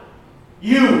one.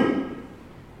 You.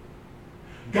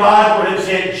 God would have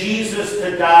sent Jesus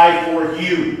to die for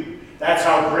you. That's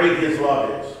how great his love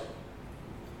is.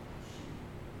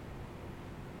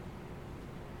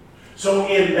 So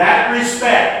in that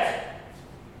respect,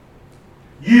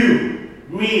 you,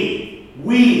 me,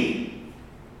 we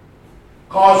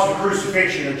caused the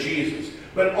crucifixion of Jesus.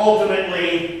 But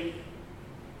ultimately,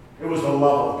 it was the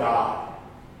love of God.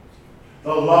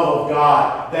 The love of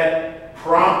God that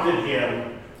prompted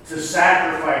him to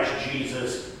sacrifice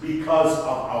Jesus because of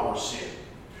our sin.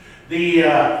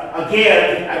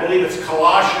 Again, I believe it's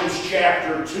Colossians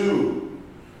chapter 2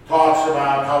 talks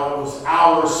about how it was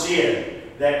our sin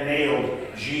that nailed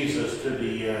Jesus to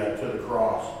the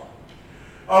cross.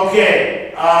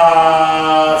 Okay,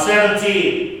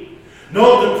 17.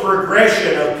 Note the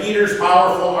progression of Peter's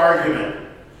powerful argument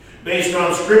based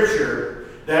on Scripture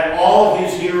that all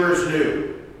his hearers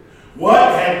knew.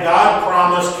 What had God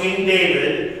promised King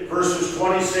David, verses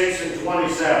 26 and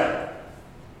 27?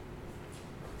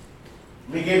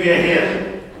 Let me give you a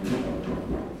hint.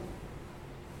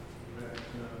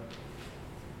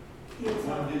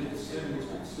 One of his descendants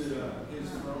would sit on his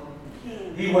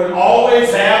throne. He would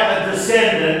always have a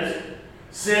descendant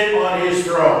sit on his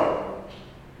throne.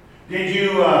 Did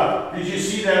you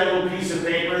see that little piece of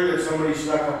paper that somebody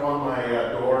stuck up on my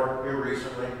door here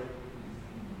recently?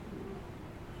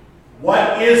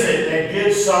 What is it that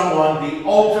gives someone the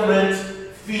ultimate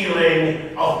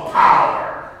feeling of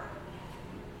power?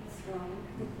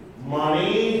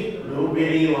 Money, little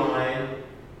bitty line.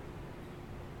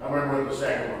 I remember what the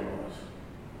second one was.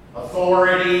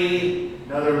 Authority,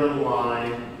 another little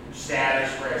line.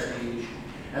 Status, prestige.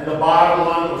 And the bottom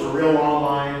one was a real long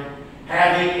line.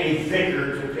 Having a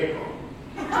vicar to pickle.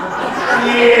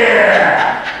 Yeah.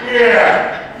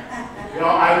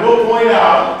 I will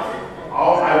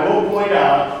point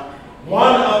out,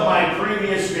 one of my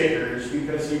previous vicars,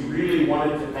 because he really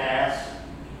wanted to pass,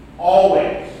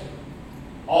 always,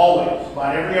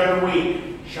 about every other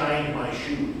week, shined my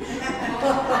shoes.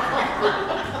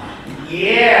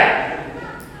 Yeah.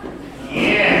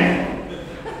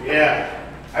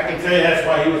 I can tell you that's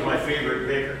why he was my favorite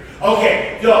vicar.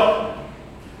 Okay, so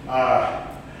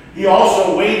he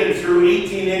also waded through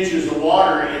 18 inches of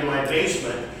water in my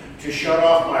basement to shut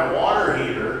off my water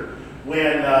heater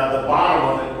when the bottom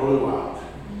of it blew out.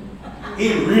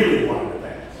 He really wanted to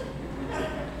pass.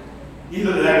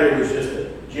 Either that or he was just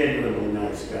a genuinely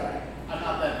nice guy. I'm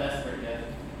not that desperate yet.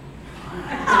 I'm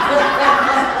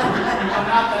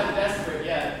not that desperate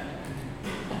yet.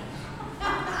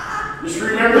 Just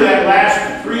remember that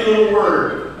last three little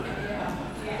word.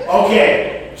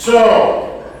 Okay, so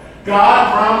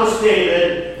God promised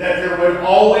David that there would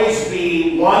always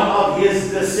be one of his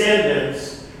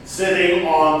descendants sitting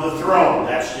on the throne.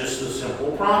 That's just a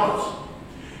simple promise.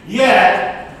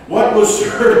 Yet, what was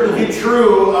certainly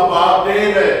true about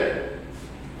David?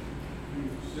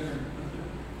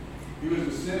 He was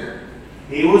a sinner.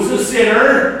 He was a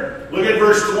sinner. Look at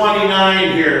verse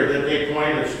 29 here that they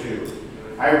point us to.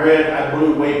 I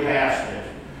blew way past it.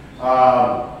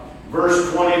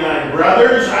 Verse 29,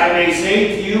 brothers, I may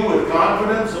say to you with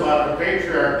confidence about the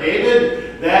patriarch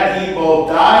David that he both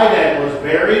died and was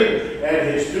buried, and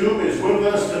his tomb is with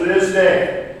us to this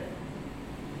day.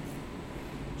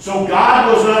 So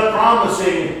God was not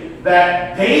promising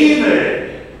that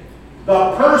David,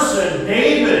 the person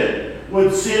David,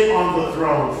 would sit on the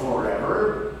throne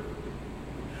forever.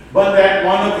 but that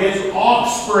one of his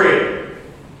offspring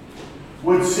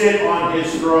would sit on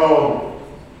his throne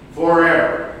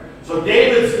forever. So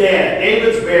David's dead,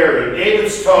 David's buried,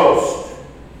 David's toast.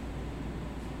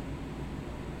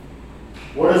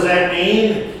 What does that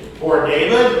mean for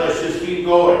David? Let's just keep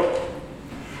going.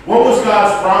 What was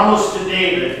God's promise to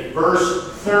David?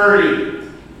 Verse 30.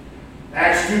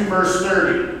 Acts 2, verse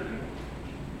 30.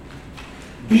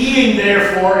 Being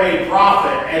therefore a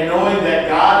prophet, and knowing that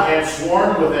God had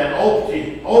sworn with an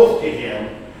oath to him,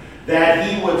 that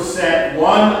he would set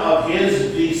one of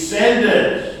his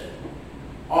descendants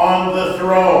on the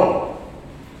throne.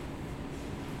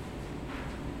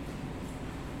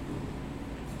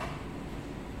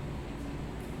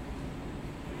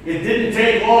 It didn't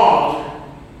take long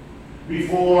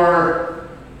before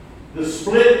the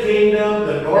split kingdom,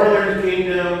 the northern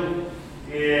kingdom,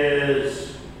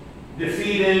 is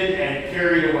defeated and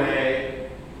carried away.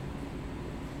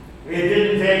 It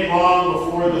didn't take long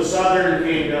before the southern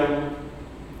kingdom,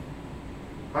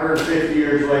 150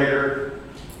 years later,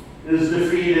 is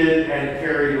defeated and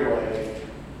carried away.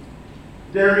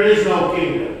 There is no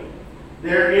kingdom.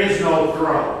 There is no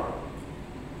throne.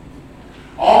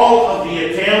 All of the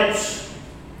attempts,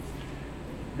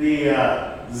 the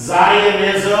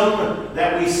Zionism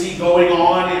that we see going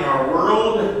on in our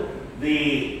world,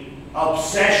 the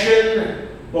obsession,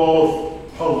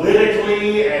 both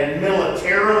politically and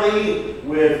militarily,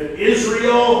 with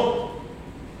Israel,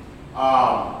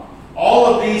 all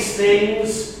of these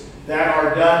things that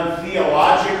are done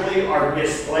theologically are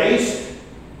misplaced.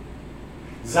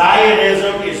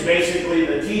 Zionism is basically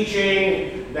the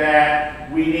teaching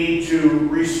that we need to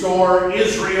restore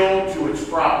Israel to its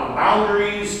proper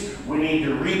boundaries. We need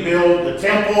to rebuild the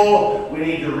temple. We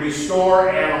need to restore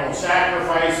animal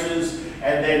sacrifices,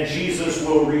 and then Jesus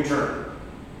will return.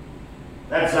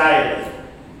 That's Zionism.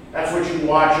 That's what you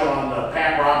watch on the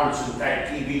Pat Robertson type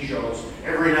TV shows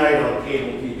every night on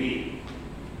cable TV.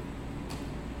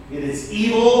 It is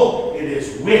evil. It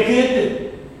is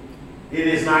wicked. It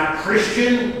is not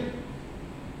Christian.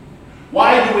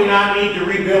 Why do we not need to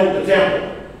rebuild the temple?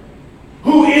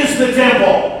 Who is the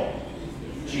temple?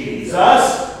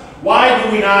 Jesus. Why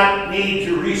do we not need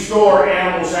to restore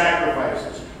animal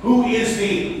sacrifices? Who is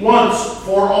the once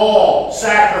for all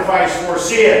sacrifice for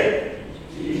sin?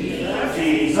 Jesus.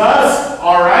 Jesus.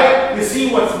 All right. You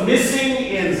see what's missing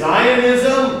in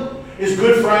Zionism is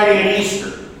Good Friday and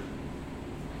Easter.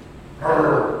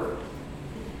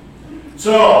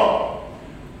 So,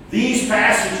 these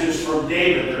passages from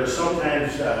David that are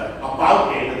sometimes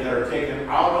about David that are taken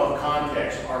out of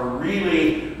context are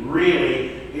really,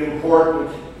 really important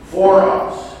for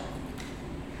us.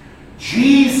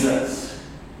 Jesus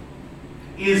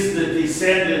is the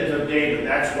descendant of David.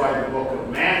 That's why the book of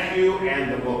Matthew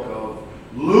and the book of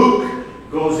Luke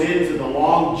goes into the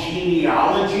long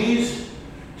genealogies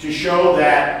to show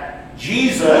that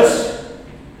Jesus,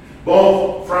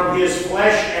 both from his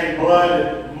flesh and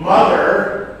blood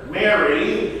mother,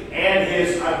 Mary, and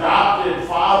his adopted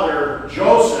father,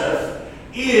 Joseph,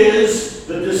 is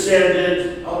the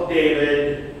descendant of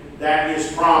David that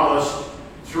is promised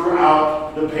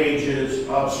throughout the pages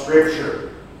of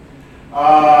Scripture.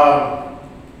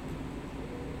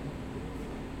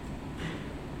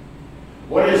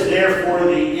 What is therefore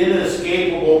the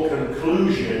inescapable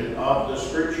conclusion of the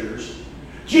Scriptures?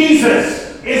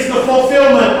 Jesus is the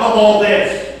fulfillment of all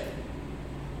this.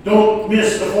 Don't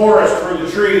miss the forest for the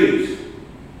trees.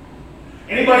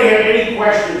 Anybody have any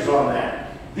questions on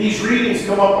that? These readings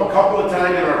come up a couple of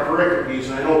times in our pericopes,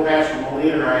 and I know Pastor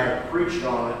Molina and I have preached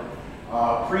on it,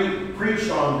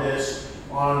 preached on this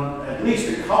on at least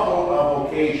a couple of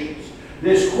occasions.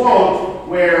 This quote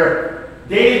where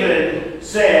David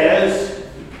says,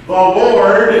 "The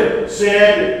Lord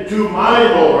said to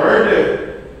my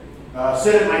Lord,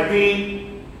 sit at my feet."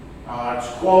 It's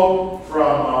a quote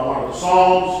from one of the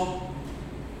Psalms.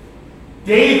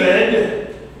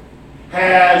 David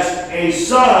has a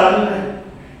son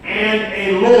and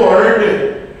a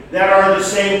Lord that are the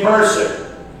same person.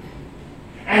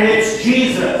 And it's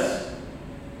Jesus.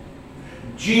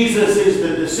 Jesus is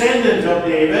the descendant of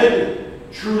David,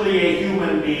 truly a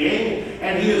human being,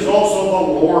 and he is also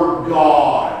the Lord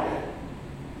God.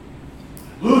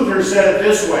 Luther said it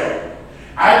this way: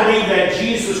 I believe that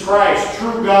Jesus Christ,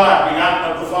 true God,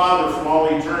 begotten of the Father from all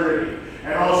eternity,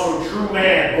 and also true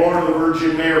man, born of the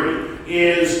Virgin Mary,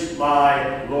 is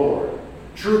my Lord.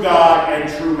 True God and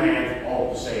true man all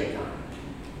at the same time.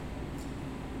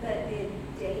 But did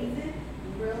David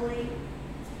really,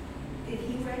 did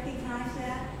he recognize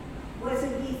that?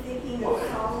 Wasn't he thinking of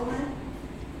Solomon?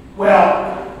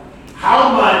 Well,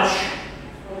 how much,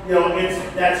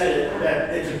 that's a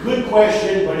that it's a good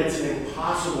question, but it's an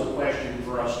impossible question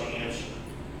for us to answer.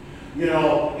 You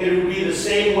know, it would be the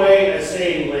same way as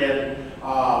saying, Lynn,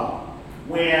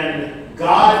 when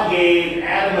God gave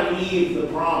Adam and Eve the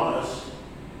promise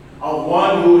of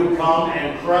one who would come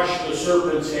and crush the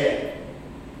serpent's head.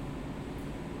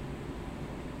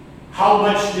 How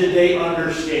much did they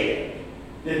understand?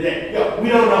 Did they? We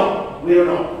don't know. We don't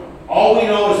know. All we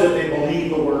know is that they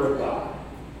believe the Word of God.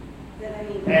 But I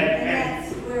mean, And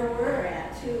that's where we're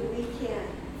at too. We can't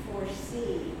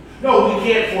foresee. No, we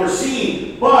can't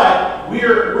foresee, but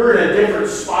we're in a different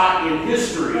spot in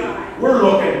history. Right. We're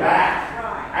looking back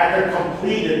Right. at the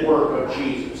completed work of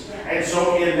Jesus. And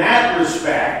so in that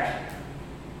respect,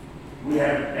 we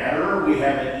have it better, we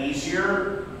have it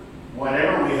easier,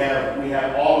 whatever. We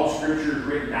have all of Scripture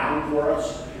written down for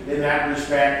us in that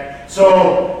respect.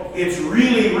 So it's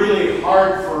really, really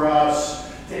hard for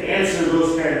us to answer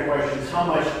those kind of questions. How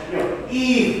much,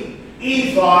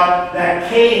 Eve thought that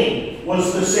Cain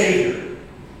was the Savior.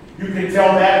 You can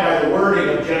tell that by the wording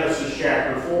of Genesis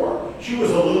chapter 4. She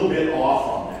was a little bit off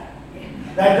on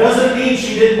that. That doesn't mean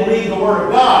she didn't believe the Word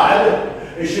of God.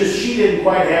 It's just she didn't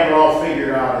quite have it all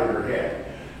figured out in her head.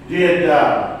 Did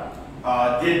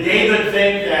David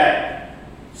think that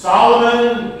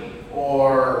Solomon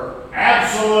or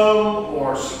Absalom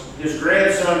or his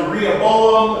grandson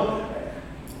Rehoboam,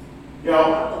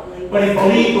 Probably. but he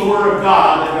believed the Word of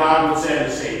God that God would send a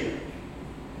Savior.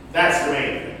 That's the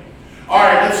main thing. All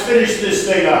right, let's finish this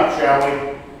thing up, shall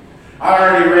we? I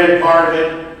already read part of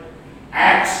it.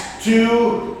 Acts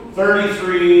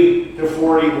 2:33 to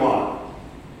 41.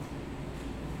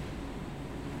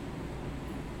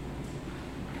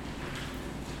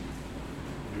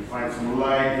 Let me find some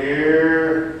light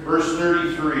here. Verse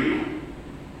 33.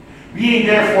 Being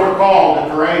therefore called at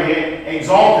the right hand,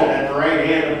 exalted at the right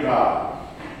hand of God,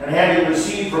 and having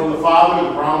received from the Father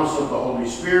the promise of the Holy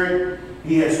Spirit,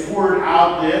 he has poured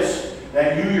out this,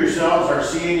 that you yourselves are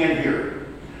seeing and hearing.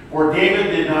 For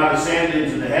David did not ascend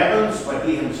into the heavens, but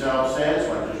he himself says,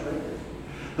 so I just read this,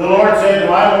 the Lord said to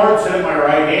my Lord, sit at my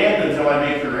right hand until I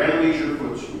make your enemies your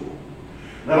footstool.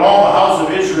 Let all the house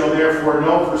of Israel therefore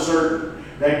know for certain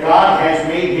that God has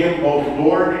made him both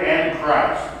Lord and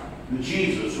Christ, the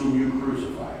Jesus whom you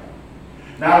crucified.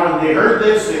 Now when they heard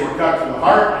this, they were cut to the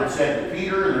heart and said to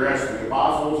Peter and the rest of the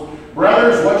apostles,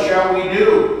 Brothers, what shall we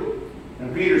do?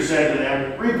 And Peter said to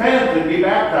them, Repent and be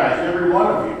baptized, every one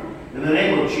of you, in the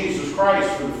name of Jesus Christ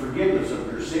for the forgiveness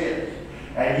of your sins,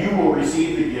 and you will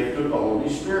receive the gift of the Holy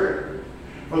Spirit.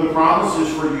 For the promise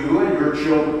is for you and your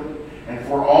children, and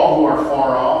for all who are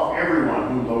far off, everyone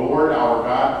whom the Lord our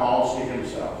God calls to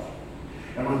himself.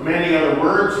 And with many other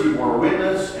words he bore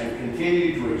witness and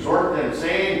continued to exhort them,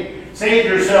 saying, Save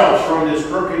yourselves from this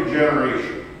crooked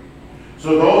generation.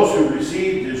 So those who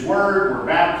received his word were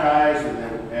baptized, and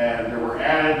there were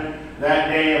added that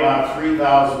day about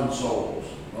 3,000 souls.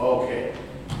 Okay.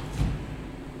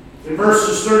 In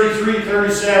verses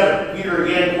 33-37, Peter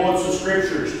again quotes the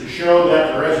scriptures to show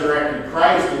that the resurrected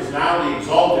Christ is now the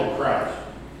exalted Christ,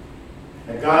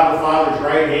 at God the Father's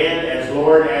right hand as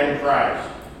Lord and Christ.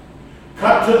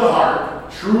 Cut to the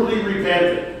heart, truly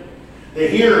repentant, the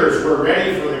hearers were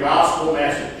ready for the gospel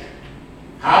message.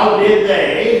 How did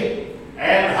they,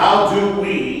 and how do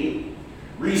we,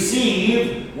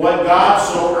 receive what God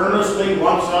so earnestly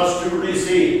wants us to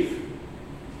receive?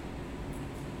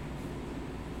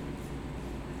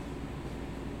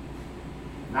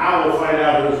 Now we'll find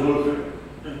out who's Lutheran.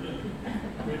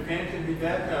 Repent and be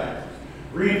baptized.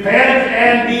 Repent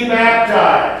and be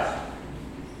baptized.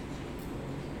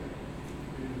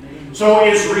 So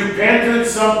is repentance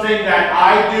something that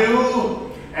I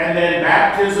do, and then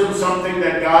baptism something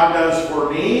that God does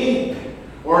for me?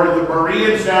 Or do the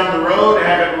Bereans down the road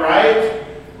have it right?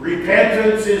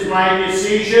 Repentance is my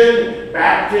decision,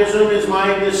 baptism is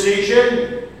my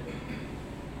decision.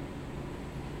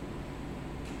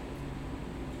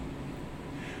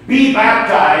 Be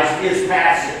baptized is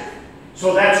passive.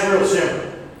 So that's real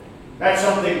simple. That's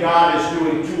something God is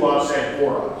doing to us and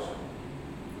for us.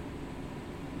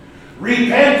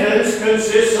 Repentance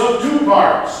consists of two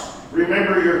parts.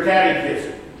 Remember your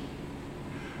catechism.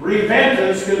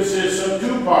 Repentance consists of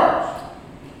two parts.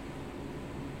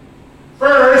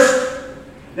 First,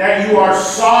 that you are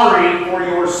sorry for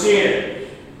your sins.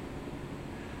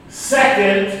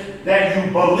 Second, that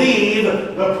you believe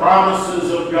the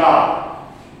promises of God.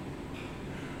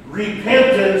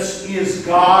 Repentance is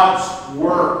God's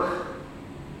work.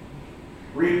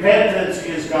 Repentance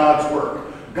is God's work.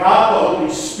 God, the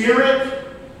Holy Spirit,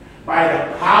 by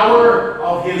the power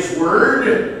of His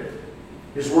Word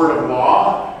of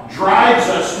law, drives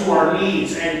us to our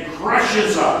knees and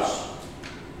crushes us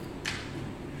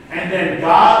And then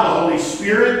God, the Holy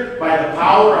Spirit, by the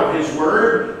power of His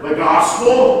Word, the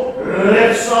gospel,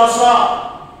 lifts us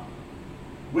up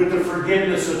with the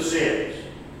forgiveness of sins.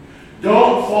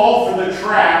 Don't fall for the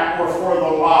trap or for the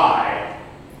lie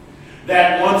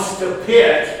that wants to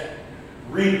pit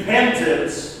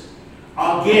repentance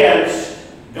against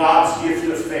God's gift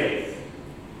of faith.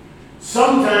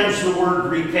 Sometimes the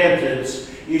word repentance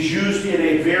is used in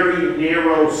a very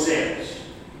narrow sense,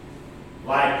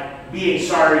 like being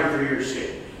sorry for your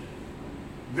sins.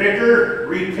 Vicar,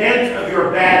 repent of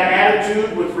your bad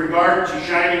attitude with regard to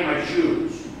shining my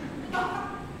shoes.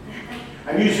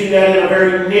 I'm using that in a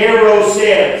very narrow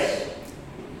sense.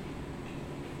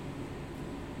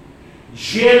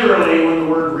 Generally, when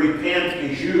the word repent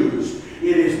is used,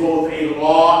 it is both a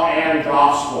law and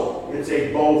gospel. It's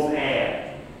a both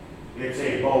and. It's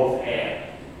a both and.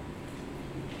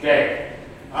 Okay.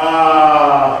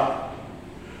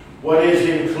 What is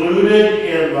included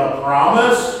in the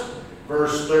promise?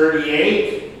 Verse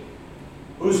 38.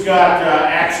 Who's got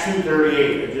Acts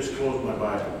 2:38? I just closed my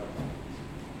Bible.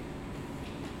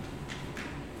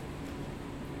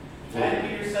 And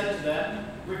Peter said to them,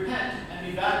 "Repent and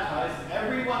be baptized,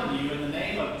 every one of you, in the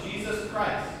name of Jesus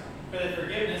Christ, for the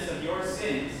forgiveness of your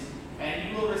sins, and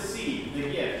you will receive the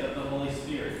gift of the Holy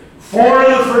Spirit." For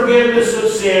the forgiveness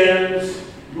of sins,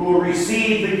 you will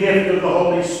receive the gift of the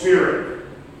Holy Spirit.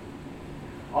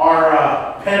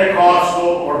 Our Pentecostal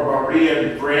or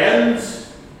Berean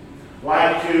friends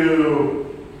like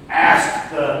to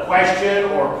ask the question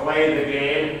or play the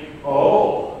game,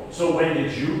 "Oh, so when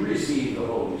did you receive the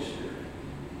Holy Spirit?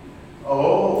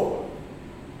 Oh,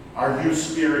 are you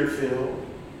Spirit-filled?"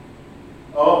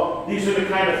 Oh, these are the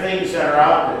kind of things that are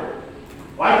out there.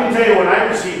 Well, I can tell you when I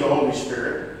received the Holy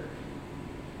Spirit.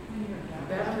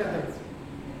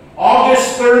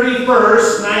 August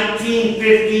 31st,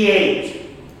 1958.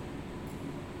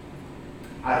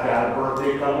 I've got a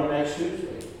birthday coming next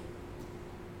Tuesday.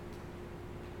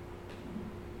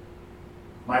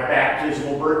 My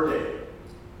baptismal birthday.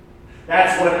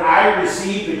 That's when I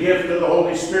received the gift of the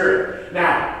Holy Spirit.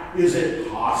 Now, is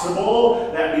it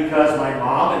possible that because my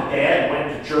mom and dad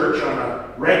went to church on a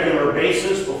regular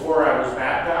basis before I was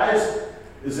baptized,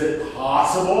 is it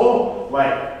possible,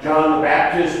 like John the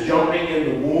Baptist jumping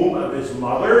in the womb of his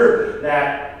mother,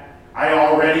 that I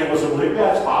already was a believer?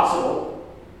 That's possible.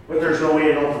 But there's no way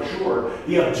to know for sure.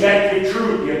 The objective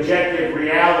truth, the objective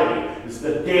reality, is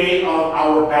the day of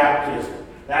our baptism.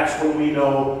 That's when we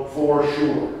know for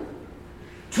sure.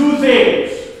 Two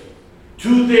things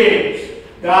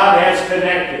God has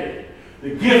connected.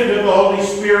 The gift of the Holy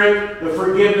Spirit, the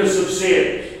forgiveness of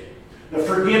sins. The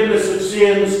forgiveness of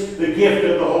sins, the gift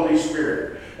of the Holy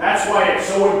Spirit. That's why it's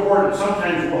so important.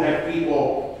 Sometimes we'll have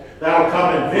people that will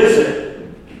come and visit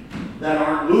that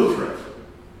aren't Lutheran.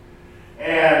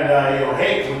 And,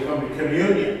 hey, can we come to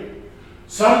communion?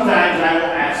 Sometimes I will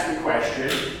ask the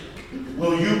question,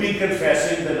 will you be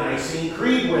confessing the Nicene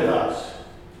Creed with us?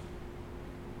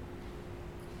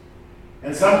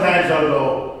 And sometimes I'll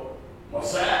go,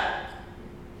 what's that?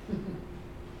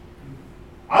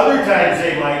 Other times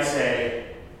they might say,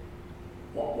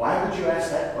 well, why would you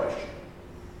ask that question?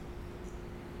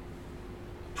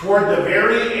 Toward the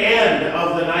very end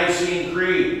of the Nicene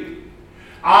Creed,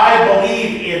 I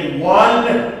believe in one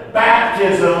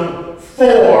baptism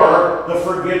for the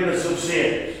forgiveness of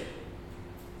sins.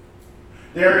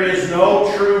 There is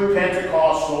no true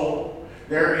Pentecostal.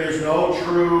 There is no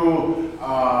true,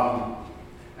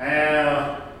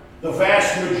 the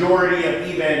vast majority of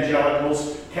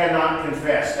evangelicals cannot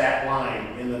confess that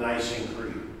line in the Nicene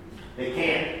Creed. They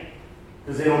can't,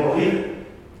 because they don't believe it.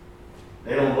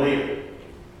 They don't believe it.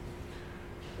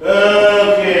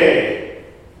 Okay.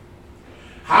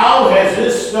 How has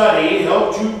this study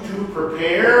helped you to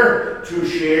prepare to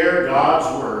share God's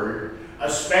Word,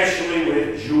 especially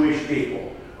with Jewish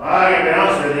people? Well, I gotta be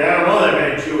honest with you, I don't know that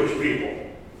many Jewish people.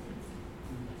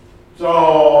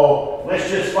 So let's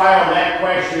just file that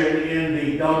question in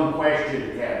the dumb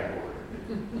question category.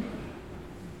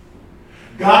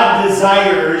 God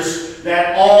desires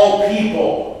that all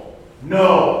people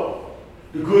know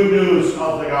the good news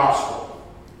of the gospel,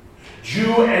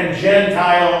 Jew and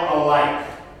Gentile alike.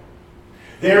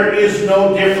 There is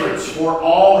no difference, for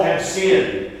all have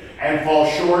sinned and fall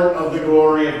short of the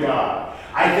glory of God.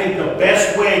 I think the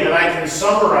best way that I can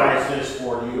summarize this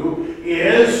for you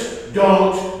is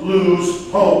don't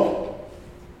lose hope.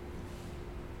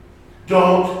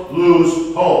 Don't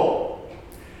lose hope.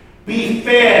 Be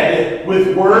fed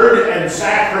with word and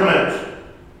sacrament.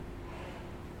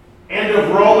 End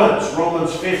of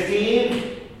Romans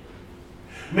 15.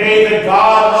 May the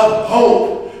God of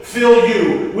hope fill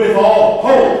you with all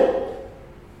hope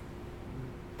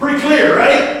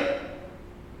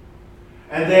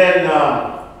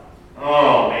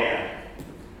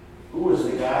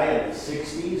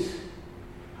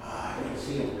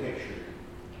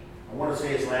want to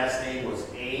say his last name was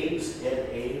Ames, Ed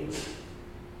Ames.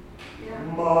 Yeah.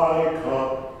 My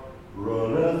cup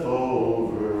runneth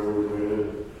over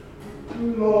with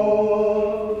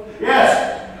love.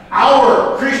 Yes,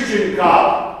 our Christian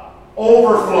cup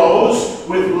overflows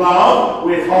with love,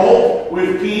 with hope,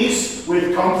 with peace,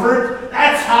 with comfort.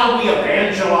 That's how we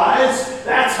evangelize.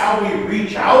 That's how we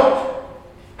reach out.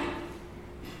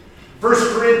 2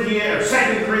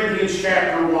 Corinthians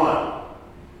chapter 1.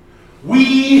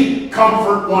 We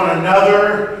comfort one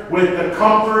another with the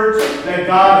comfort that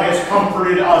God has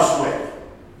comforted us with.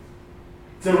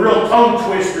 It's a real tongue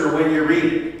twister when you read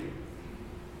it.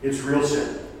 It's real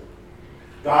simple.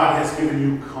 God has given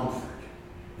you comfort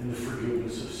in the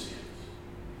forgiveness of sins.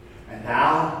 And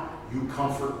now you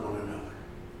comfort one another.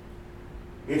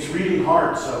 It's really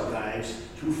hard sometimes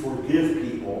to forgive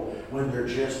people when they're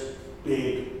just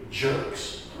big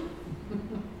jerks.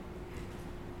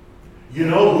 You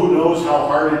know who knows how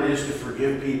hard it is to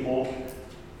forgive people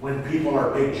when people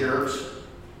are big jerks?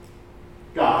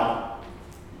 God.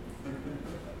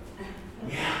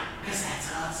 Yeah, because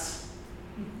that's us.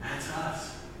 That's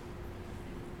us.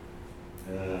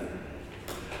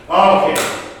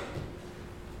 Okay.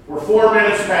 We're 4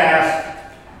 minutes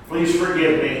past. Please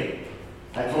forgive me.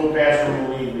 I told Pastor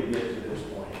Moline we'd get to this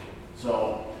point.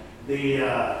 So,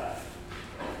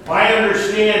 my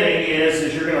understanding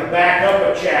is you're going to back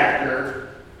up a chapter,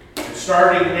 and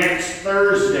starting next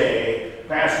Thursday,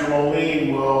 Pastor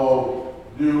Moline will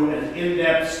do an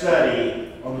in-depth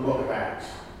study on the book of Acts.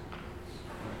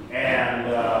 And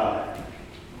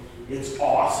it's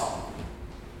awesome.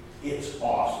 It's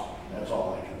awesome. That's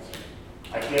all I can say.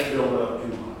 I can't build it up too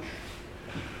much.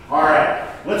 All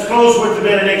right, let's close with the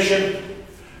benediction.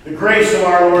 The grace of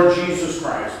our Lord Jesus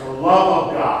Christ, the love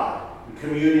of God, the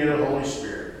communion of the Holy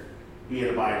Spirit, be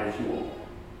and abide with you all.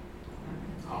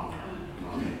 Amen.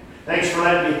 Amen. Thanks for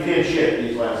letting me pinch hit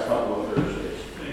these last couple of Thursdays.